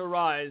about to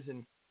rise,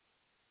 and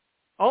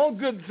all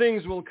good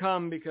things will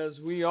come because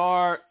we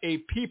are a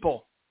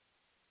people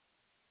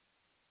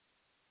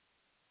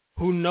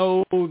who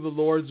know the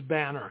Lord's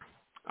banner.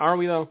 Are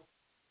we, though?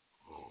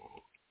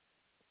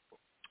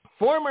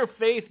 Former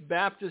Faith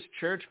Baptist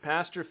Church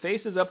pastor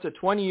faces up to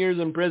 20 years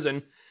in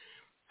prison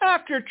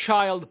after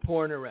child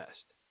porn arrest.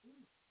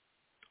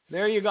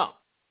 There you go.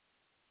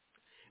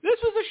 This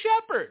was a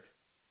shepherd.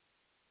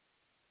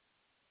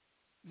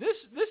 This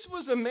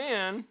was a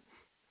man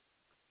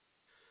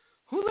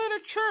who led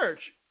a church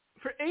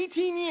for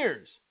 18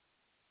 years.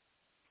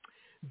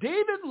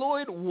 David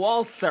Lloyd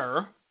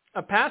Walther,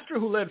 a pastor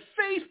who led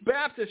Faith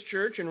Baptist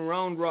Church in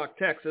Round Rock,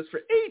 Texas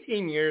for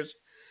 18 years,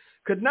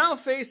 could now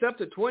face up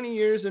to 20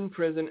 years in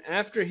prison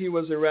after he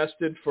was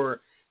arrested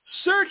for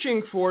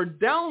searching for,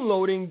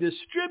 downloading,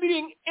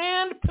 distributing,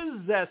 and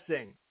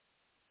possessing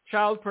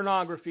child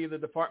pornography, the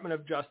Department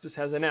of Justice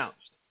has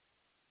announced.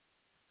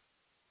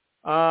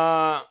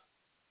 How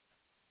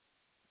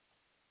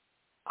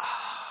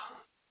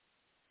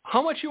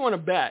much you want to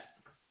bet,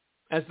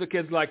 as the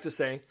kids like to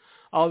say,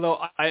 although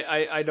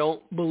I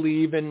don't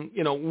believe in,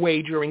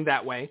 wagering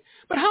that way,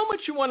 but how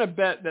much you want to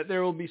bet that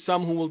there will be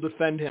some who will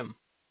defend him?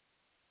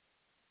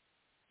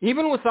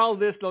 Even with all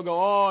this, they'll go,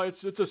 oh,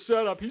 it's a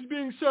setup. He's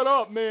being set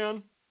up,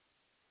 man.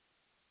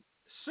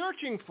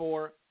 Searching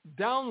for,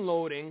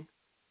 downloading,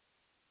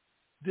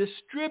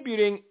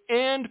 distributing,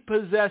 and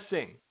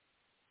possessing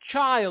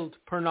child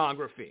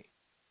pornography.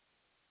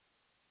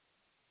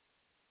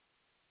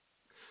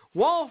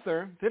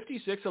 Walther,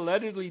 56,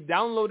 allegedly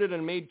downloaded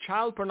and made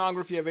child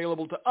pornography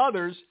available to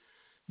others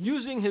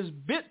using his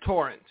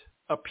BitTorrent,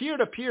 a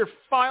peer-to-peer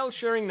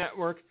file-sharing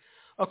network,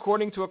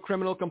 according to a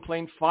criminal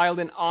complaint filed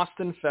in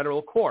Austin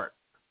federal court.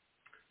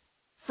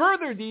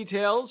 Further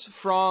details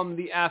from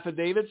the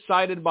affidavit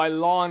cited by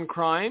Law and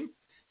Crime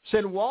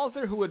said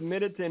Walther, who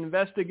admitted to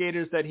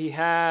investigators that he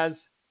has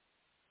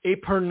a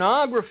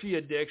pornography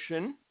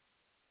addiction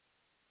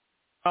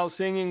while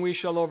singing We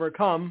Shall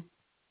Overcome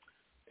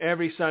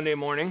every Sunday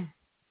morning,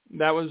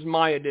 that was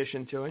my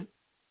addition to it,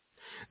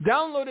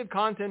 downloaded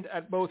content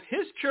at both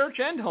his church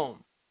and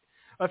home.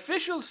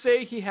 Officials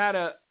say he had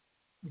a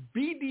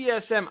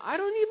BDSM, I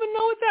don't even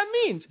know what that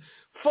means,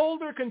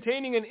 folder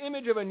containing an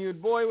image of a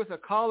nude boy with a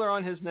collar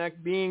on his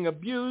neck being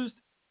abused.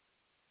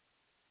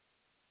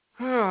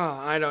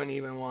 I don't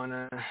even want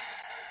to.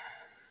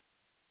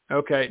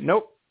 Okay,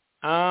 nope.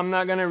 I'm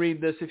not going to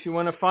read this. If you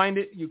want to find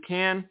it, you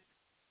can.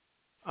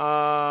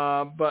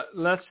 But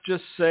let's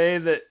just say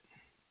that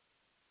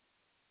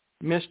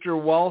Mr.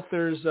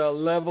 Walther's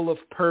level of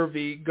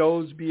pervy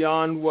goes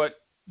beyond what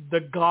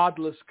the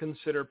godless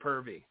consider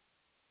pervy.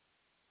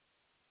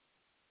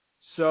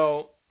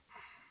 So,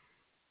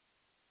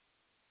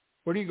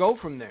 where do you go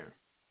from there?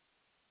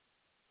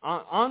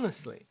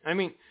 Honestly, I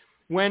mean,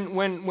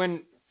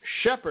 when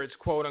shepherds,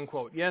 quote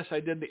unquote, yes,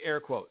 I did the air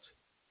quotes,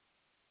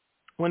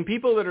 when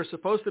people that are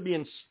supposed to be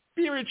in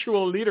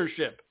spiritual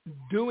leadership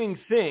doing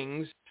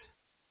things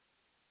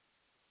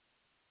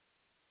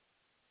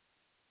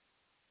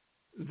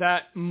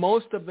that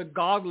most of the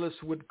godless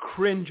would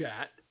cringe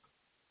at,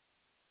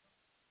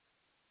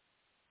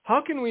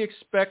 how can we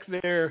expect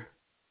there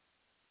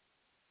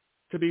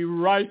to be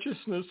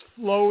righteousness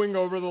flowing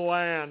over the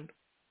land?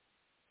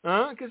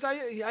 Because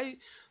I'm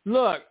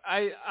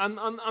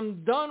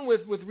done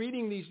with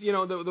reading these,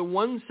 the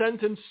one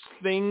sentence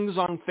things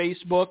on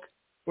Facebook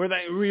where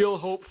they real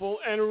hopeful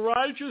and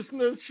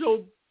righteousness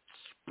shall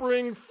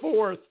spring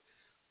forth.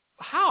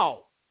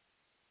 How?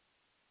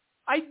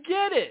 I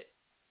get it.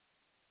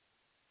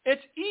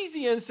 It's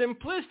easy and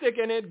simplistic,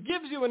 and it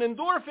gives you an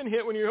endorphin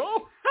hit when you're,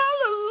 oh,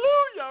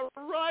 hallelujah,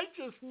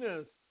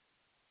 righteousness.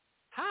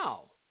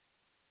 How?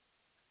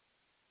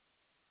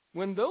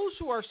 When those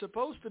who are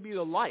supposed to be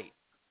the light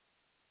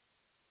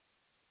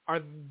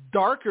are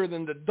darker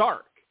than the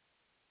dark,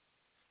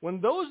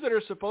 when those that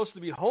are supposed to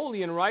be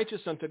holy and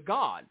righteous unto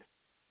God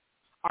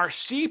are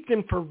steeped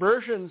in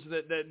perversions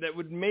that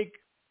would make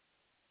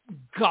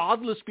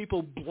godless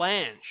people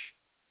blanch,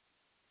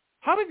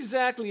 how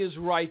exactly is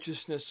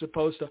righteousness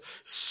supposed to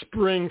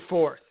spring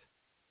forth?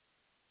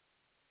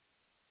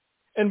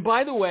 And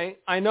by the way,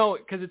 I know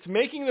because it's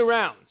making the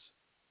rounds.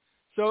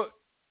 So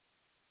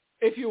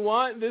if you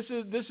want, this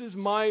is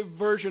my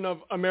version of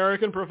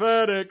American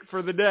prophetic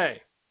for the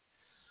day.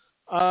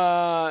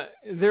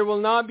 There will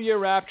not be a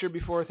rapture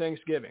before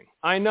Thanksgiving.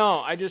 I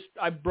know.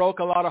 I broke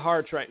a lot of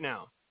hearts right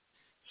now.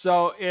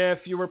 So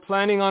if you were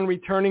planning on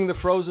returning the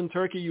frozen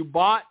turkey you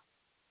bought,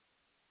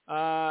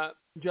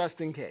 just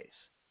in case.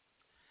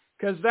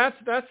 Because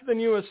that's the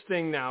newest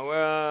thing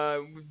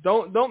now.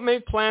 Don't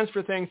make plans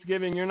for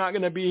Thanksgiving. You're not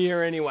going to be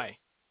here anyway.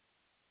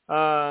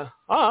 Fly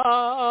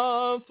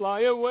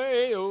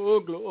away, oh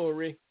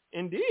glory.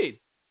 Indeed.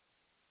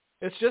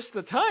 It's just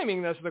the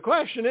timing that's the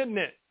question, isn't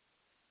it?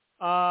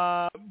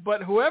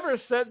 But whoever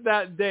set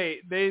that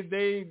date,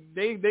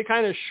 they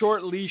kind of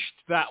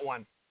short-leashed that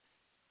one.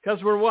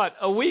 Because we're what?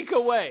 A week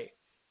away.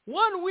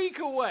 1 week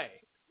away.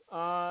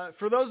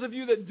 For those of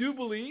you that do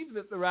believe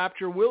that the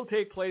rapture will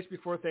take place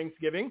before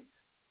Thanksgiving,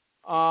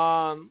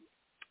 and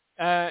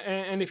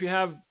if you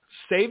have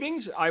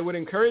savings, I would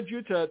encourage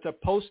you to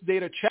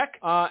post-date a check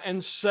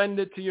and send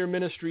it to your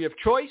ministry of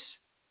choice.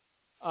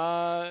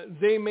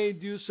 They may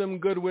do some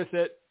good with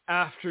it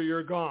after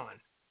you're gone.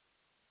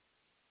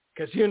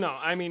 Because,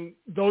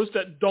 those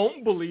that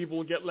don't believe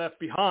will get left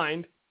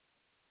behind.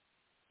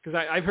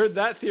 Because I've heard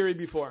that theory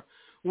before.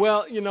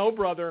 Well,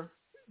 brother,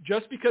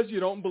 just because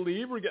you don't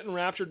believe we're getting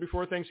raptured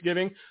before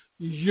Thanksgiving,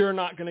 you're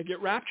not going to get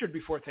raptured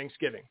before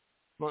Thanksgiving.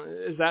 Well,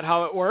 is that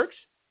how it works?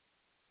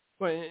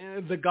 Well,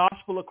 the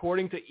gospel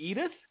according to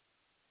Edith?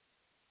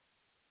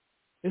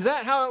 Is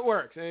that how it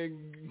works?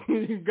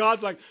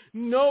 God's like,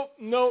 nope.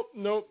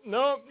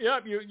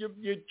 Yep,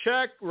 you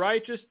check,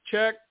 righteous,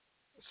 check,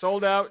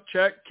 sold out,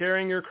 check,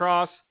 carrying your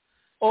cross.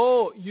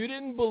 Oh, you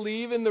didn't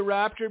believe in the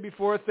rapture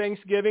before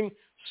Thanksgiving?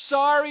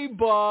 Sorry,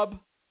 Bob.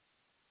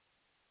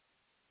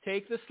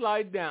 Take the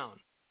slide down.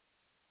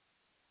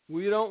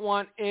 We don't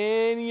want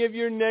any of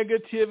your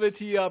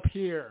negativity up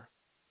here.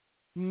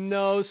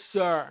 No,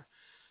 sir.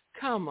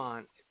 Come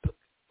on.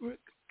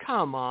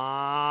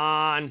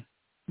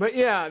 But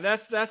yeah,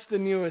 that's the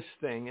newest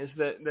thing, is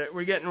that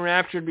we're getting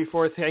raptured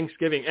before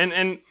Thanksgiving.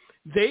 And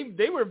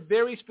they were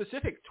very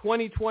specific,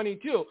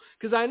 2022,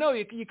 because I know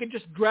you could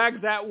just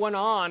drag that one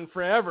on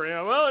forever.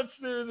 Well, it's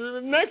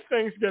the next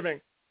Thanksgiving,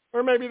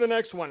 or maybe the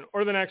next one,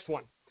 or the next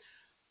one.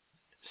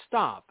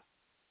 Stop.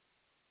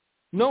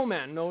 No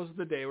man knows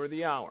the day or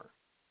the hour.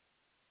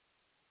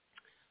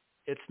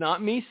 It's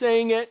not me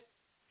saying it.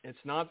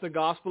 It's not the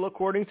gospel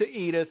according to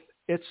Edith.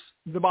 It's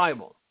the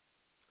Bible.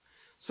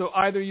 So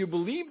either you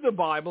believe the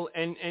Bible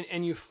and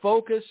you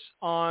focus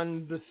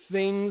on the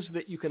things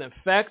that you can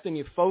affect, and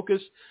you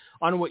focus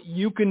on what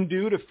you can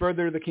do to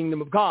further the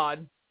kingdom of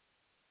God,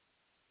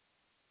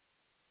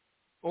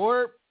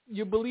 or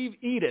you believe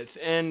Edith,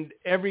 and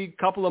every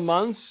couple of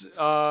months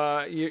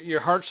your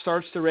heart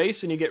starts to race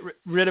and you get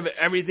rid of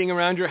everything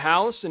around your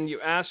house, and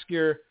you ask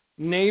your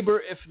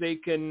neighbor if they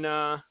can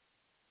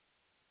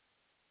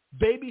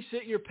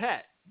babysit your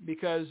pet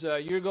because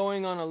you're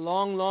going on a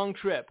long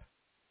trip.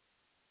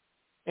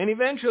 And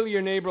eventually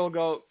your neighbor will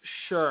go,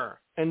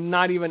 sure, and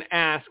not even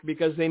ask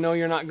because they know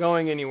you're not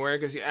going anywhere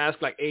because you asked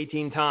like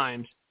 18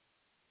 times.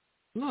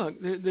 Look,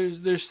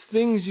 there's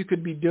things you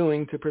could be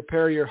doing to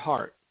prepare your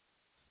heart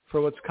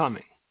for what's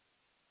coming.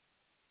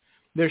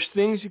 There's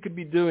things you could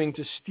be doing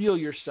to steel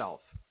yourself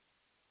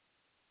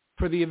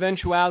for the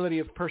eventuality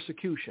of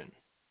persecution.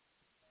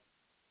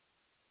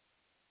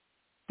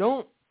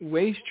 Don't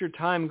waste your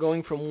time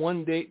going from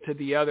one date to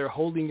the other,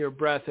 holding your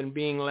breath and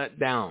being let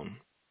down.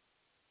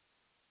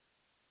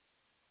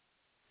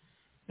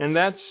 And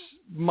that's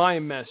my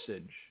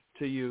message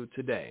to you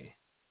today.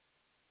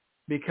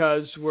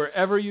 Because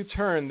wherever you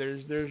turn,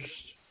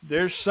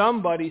 there's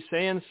somebody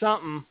saying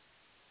something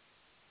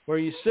where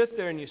you sit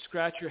there and you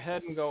scratch your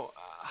head and go,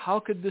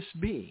 how could this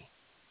be?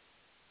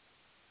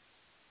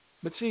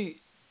 But see,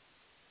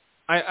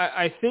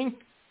 I think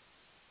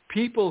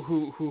people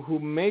who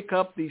make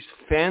up these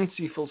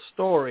fanciful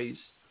stories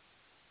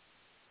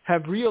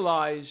have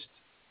realized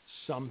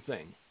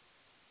something.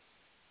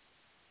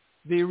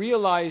 They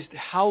realized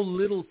how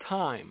little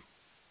time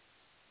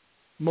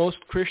most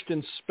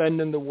Christians spend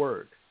in the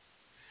Word.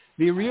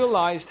 They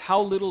realized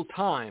how little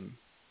time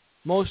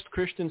most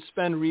Christians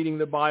spend reading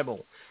the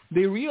Bible.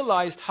 They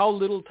realized how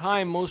little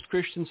time most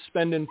Christians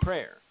spend in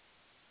prayer.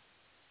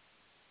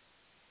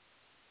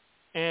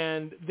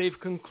 And they've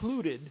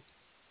concluded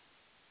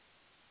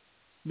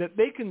that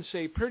they can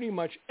say pretty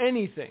much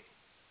anything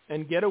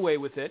and get away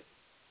with it.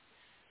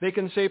 They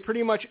can say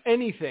pretty much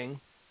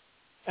anything,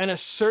 and a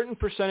certain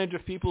percentage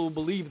of people will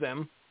believe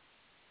them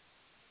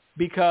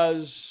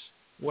because,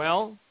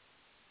 well,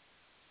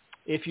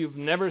 if you've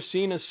never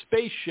seen a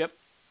spaceship,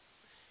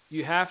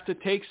 you have to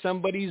take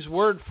somebody's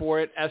word for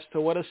it as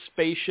to what a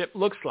spaceship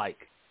looks like.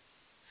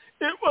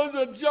 It was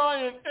a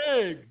giant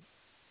egg.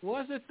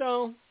 Was it,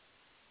 though?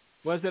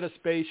 Was it a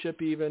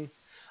spaceship even?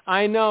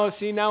 I know.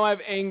 See, now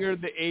I've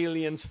angered the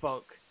aliens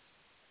folk.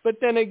 But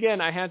then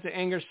again, I had to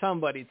anger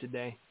somebody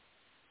today.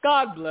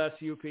 God bless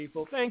you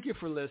people. Thank you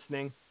for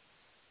listening.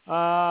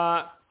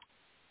 I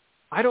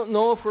don't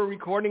know if we're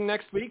recording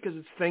next week because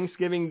it's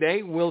Thanksgiving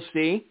Day. We'll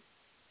see.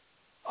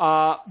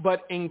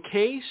 But in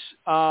case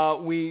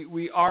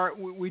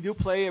we do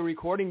play a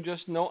recording,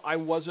 just know I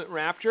wasn't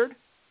raptured,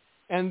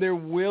 and there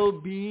will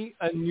be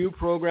a new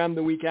program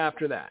the week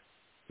after that.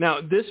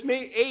 Now, this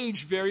may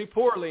age very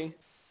poorly,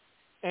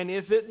 and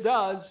if it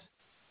does,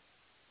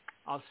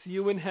 I'll see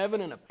you in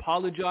heaven and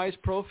apologize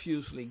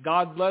profusely.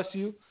 God bless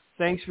you.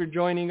 Thanks for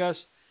joining us.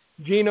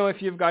 Gino,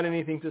 if you've got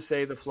anything to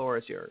say, the floor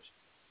is yours.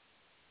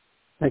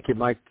 Thank you,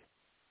 Mike.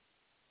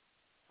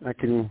 I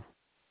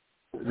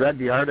read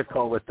the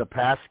article with the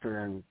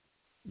pastor, and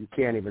you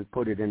can't even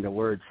put it into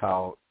words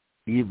how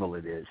evil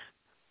it is.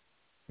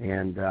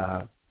 And,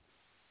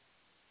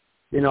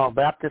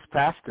 Baptist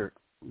pastor,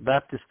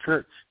 Baptist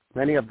church,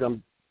 many of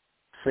them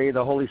say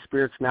the Holy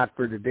Spirit's not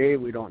for today.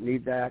 We don't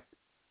need that.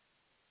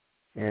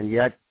 And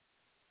yet,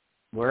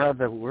 where are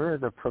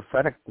the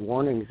prophetic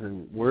warnings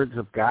and words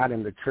of God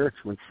in the church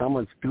when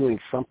someone's doing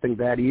something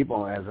that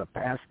evil as a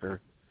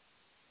pastor?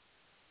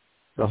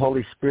 The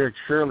Holy Spirit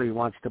surely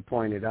wants to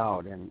point it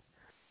out. And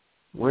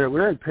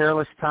we're in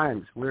perilous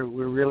times. We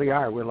really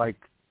are. We're like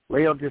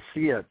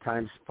Laodicea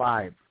times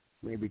 5,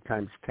 maybe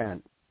times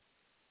 10.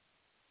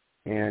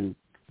 And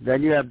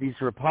then you have these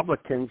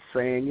Republicans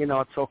saying,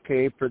 it's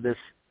okay for this.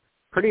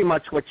 Pretty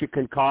much what you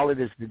can call it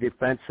is the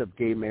Defense of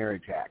Gay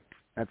Marriage Act.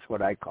 That's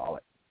what I call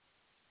it.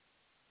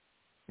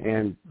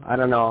 And I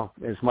don't know,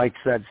 as Mike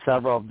said,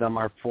 several of them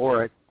are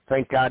for it.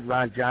 Thank God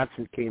Ron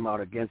Johnson came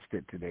out against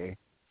it today.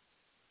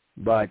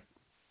 But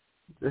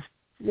this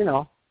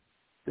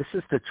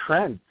is the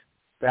trend.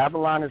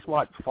 Babylon is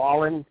what?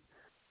 Fallen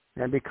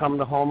and become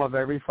the home of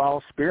every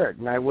foul spirit.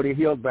 And I would have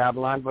healed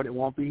Babylon, but it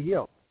won't be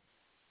healed.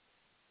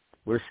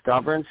 We're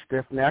stubborn,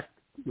 stiff-necked.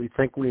 We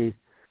think we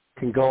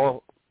can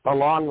go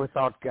along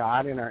without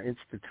God in our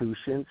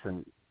institutions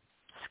and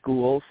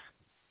schools.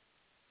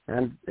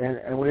 And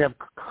we have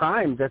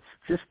crime that's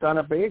just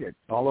unabated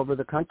all over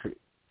the country.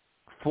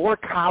 4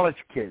 college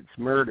kids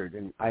murdered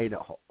in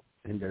Idaho.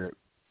 In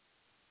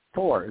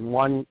 4 in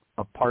one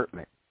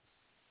apartment.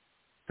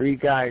 3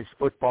 guys,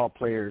 football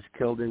players,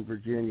 killed in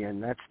Virginia,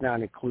 and that's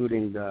not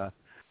including the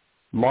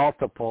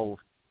multiple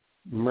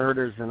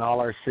murders in all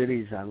our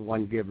cities on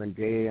one given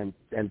day, and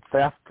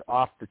theft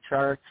off the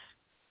charts.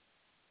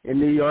 In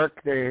New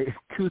York, 2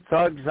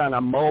 thugs on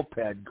a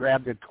moped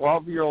grabbed a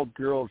 12-year-old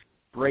girl's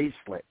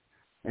bracelet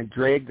and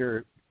dragged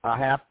her a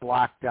half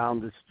block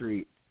down the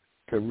street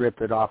to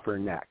rip it off her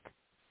neck.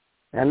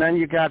 And then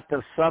you got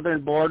the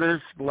southern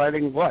borders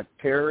letting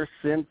terrorists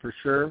in for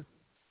sure.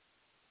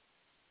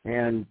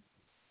 And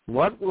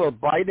what will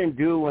Biden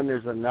do when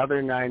there's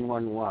another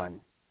 911?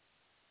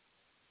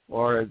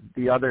 Or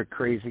the other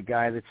crazy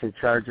guy that's in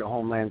charge of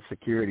Homeland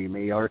Security,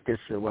 Mayorkas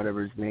or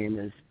whatever his name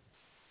is,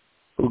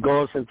 who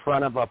goes in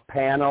front of a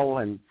panel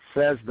and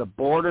says the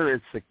border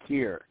is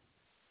secure.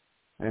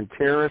 And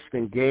terrorists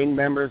and gang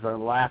members are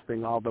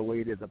laughing all the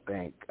way to the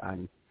bank.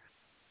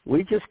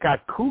 We just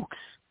got kooks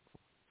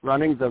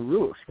running the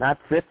roost, not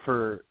fit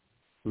for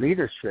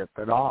leadership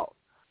at all.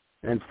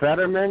 And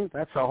Fetterman,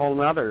 that's a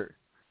whole other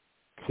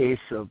case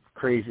of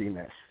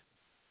craziness.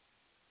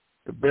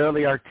 To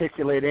barely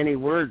articulate any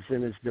words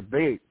in his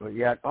debate, but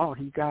yet,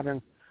 he got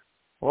an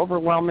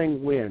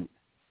overwhelming win.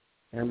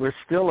 And we're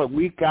still a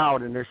week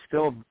out, and there's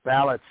still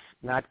ballots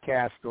not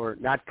cast or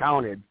not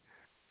counted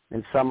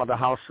in some of the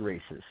House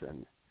races.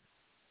 And,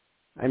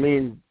 I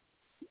mean,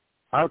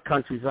 our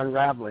country's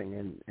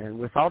unraveling, and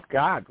without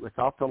God,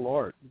 without the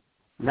Lord,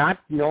 not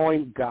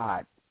knowing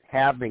God,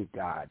 having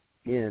God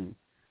in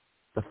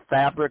the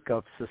fabric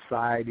of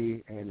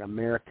society and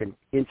American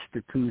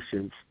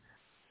institutions,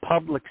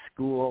 public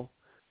school,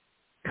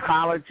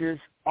 colleges,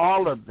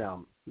 all of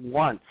them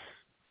once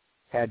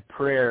had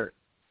prayer,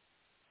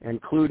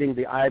 including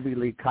the Ivy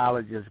League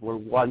colleges were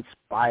once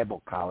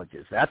Bible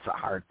colleges. That's a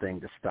hard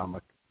thing to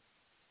stomach,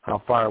 how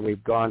far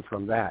we've gone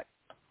from that.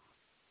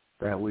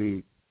 That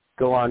we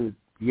go on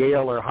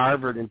Yale or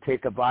Harvard and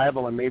take a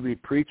Bible and maybe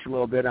preach a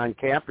little bit on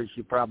campus,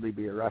 you'd probably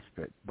be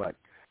arrested. But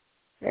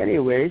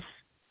anyways,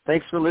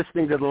 thanks for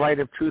listening to the Light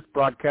of Truth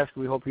broadcast.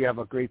 We hope you have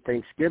a great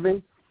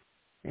Thanksgiving.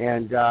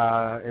 And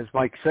as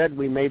Mike said,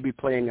 we may be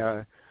playing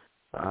a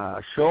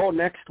show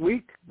next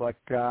week, but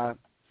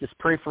just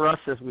pray for us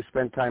as we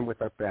spend time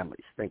with our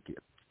families. Thank you.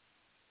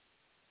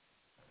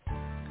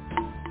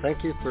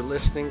 Thank you for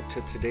listening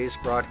to today's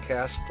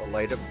broadcast, The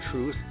Light of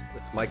Truth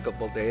with Michael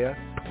Boldea.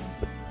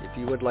 If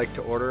you would like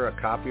to order a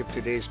copy of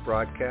today's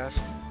broadcast,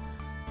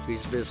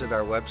 please visit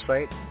our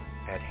website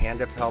at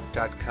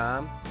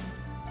handofhelp.com.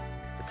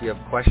 If you have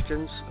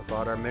questions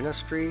about our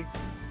ministry,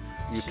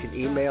 you can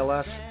email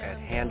us at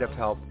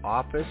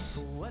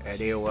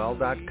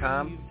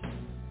handofhelpoffice@aol.com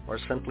or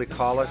simply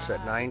call us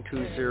at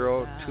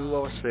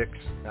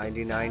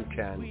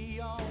 920-206-9910.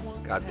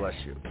 God bless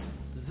you.